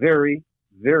are very,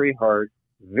 very hard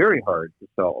to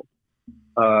solve.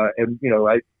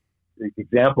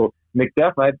 Example,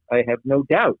 McDuff, I have no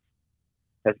doubt,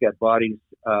 has got bodies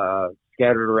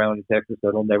scattered around in Texas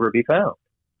that'll never be found.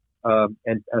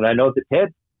 And I know that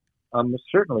Ted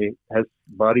certainly has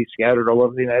bodies scattered all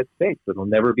over the United States that'll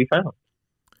never be found.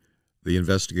 The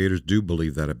investigators do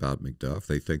believe that about McDuff.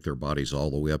 They think there are bodies all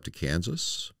the way up to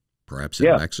Kansas, perhaps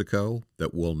in Mexico,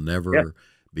 that will never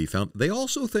be found. They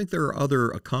also think there are other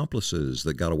accomplices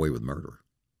that got away with murder.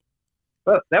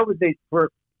 Well, that would be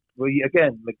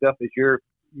again, McDuff is your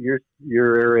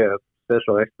area of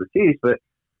special expertise, but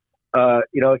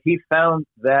he found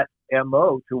that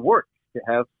MO to work, to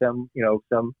have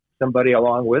somebody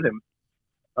along with him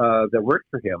that worked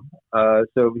for him.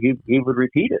 So he would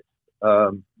repeat it,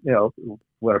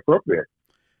 when appropriate.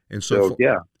 And so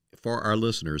for our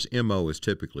listeners, MO is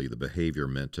typically the behavior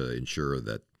meant to ensure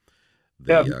that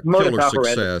the killer's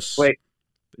success,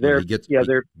 he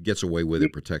gets away with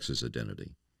it, protects his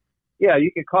identity. Yeah,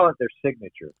 you could call it their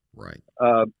signature. Right.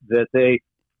 That they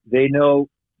know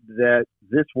that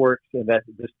this works and that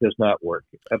this does not work.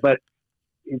 But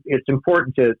it's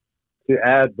important to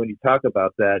add when you talk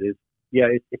about that is,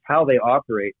 it's how they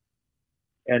operate,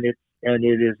 and it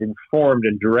is informed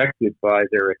and directed by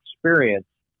their experience,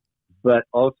 but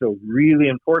also really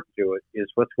important to it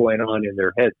is what's going on in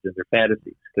their heads and their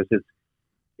fantasies, because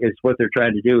it's what they're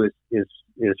trying to do is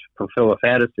fulfill a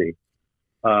fantasy,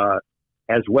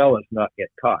 as well as not get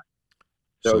caught.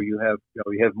 So you have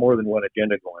more than one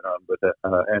agenda going on with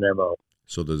an MO.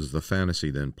 So does the fantasy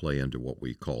then play into what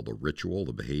we call the ritual,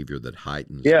 the behavior that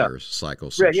heightens their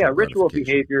psychosexual Yeah, ritual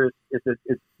behavior it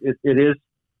is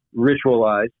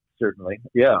ritualized, certainly.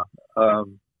 Yeah.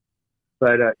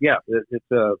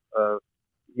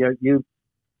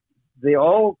 They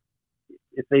all,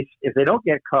 if they don't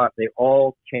get caught, they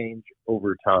all change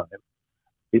over time,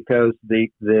 because the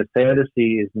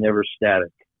fantasy is never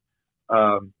static.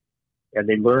 And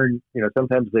they learn,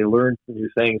 sometimes they learn new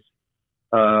things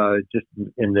just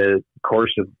in the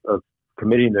course of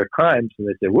committing their crimes, and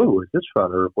they say, "Whoa, is this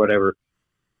fun?" or whatever.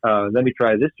 Let me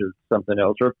try this or something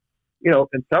else, or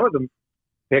and some of them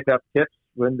pick up tips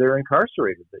when they're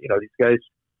incarcerated. You know, these guys,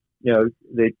 you know,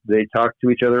 they talk to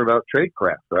each other about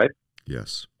tradecraft, right?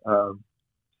 Yes.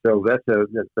 So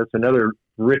that's another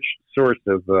rich source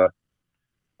of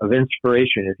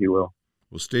inspiration, if you will.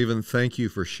 Well, Stephen, thank you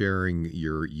for sharing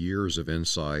your years of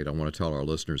insight. I want to tell our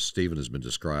listeners, Stephen has been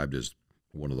described as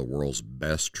one of the world's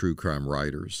best true crime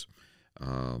writers.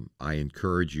 I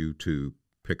encourage you to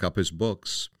pick up his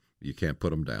books. You can't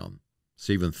put them down.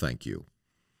 Stephen, thank you.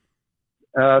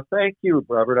 Thank you,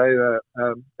 Robert.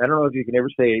 I don't know if you can ever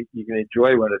say you can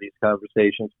enjoy one of these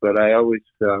conversations, but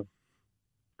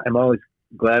I'm always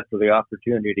glad for the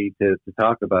opportunity to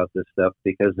talk about this stuff,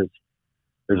 because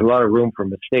there's a lot of room for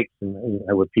mistakes and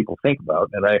what people think about.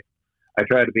 And I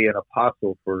try to be an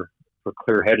apostle for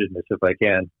clear-headedness if I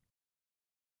can.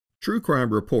 True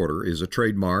Crime Reporter is a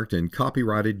trademarked and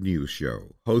copyrighted news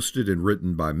show, hosted and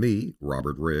written by me,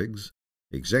 Robert Riggs,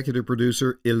 executive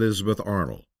producer Elizabeth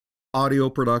Arnold, audio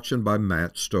production by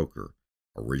Matt Stoker,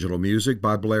 original music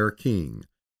by Blair King,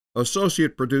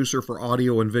 associate producer for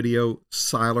audio and video,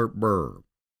 Siler Burr,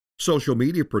 social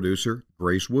media producer,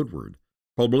 Grace Woodward,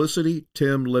 publicity,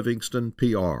 Tim Livingston,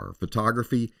 PR,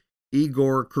 photography,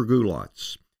 Igor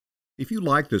Krugulats. If you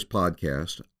like this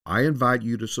podcast, I invite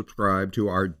you to subscribe to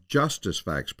our Justice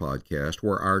Facts podcast,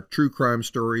 where our true crime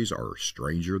stories are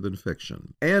stranger than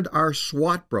fiction, and our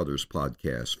SWAT Brothers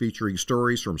podcast, featuring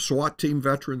stories from SWAT team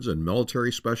veterans and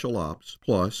military special ops,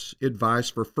 plus advice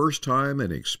for first-time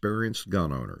and experienced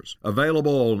gun owners.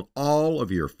 Available on all of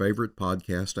your favorite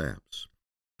podcast apps.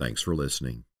 Thanks for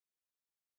listening.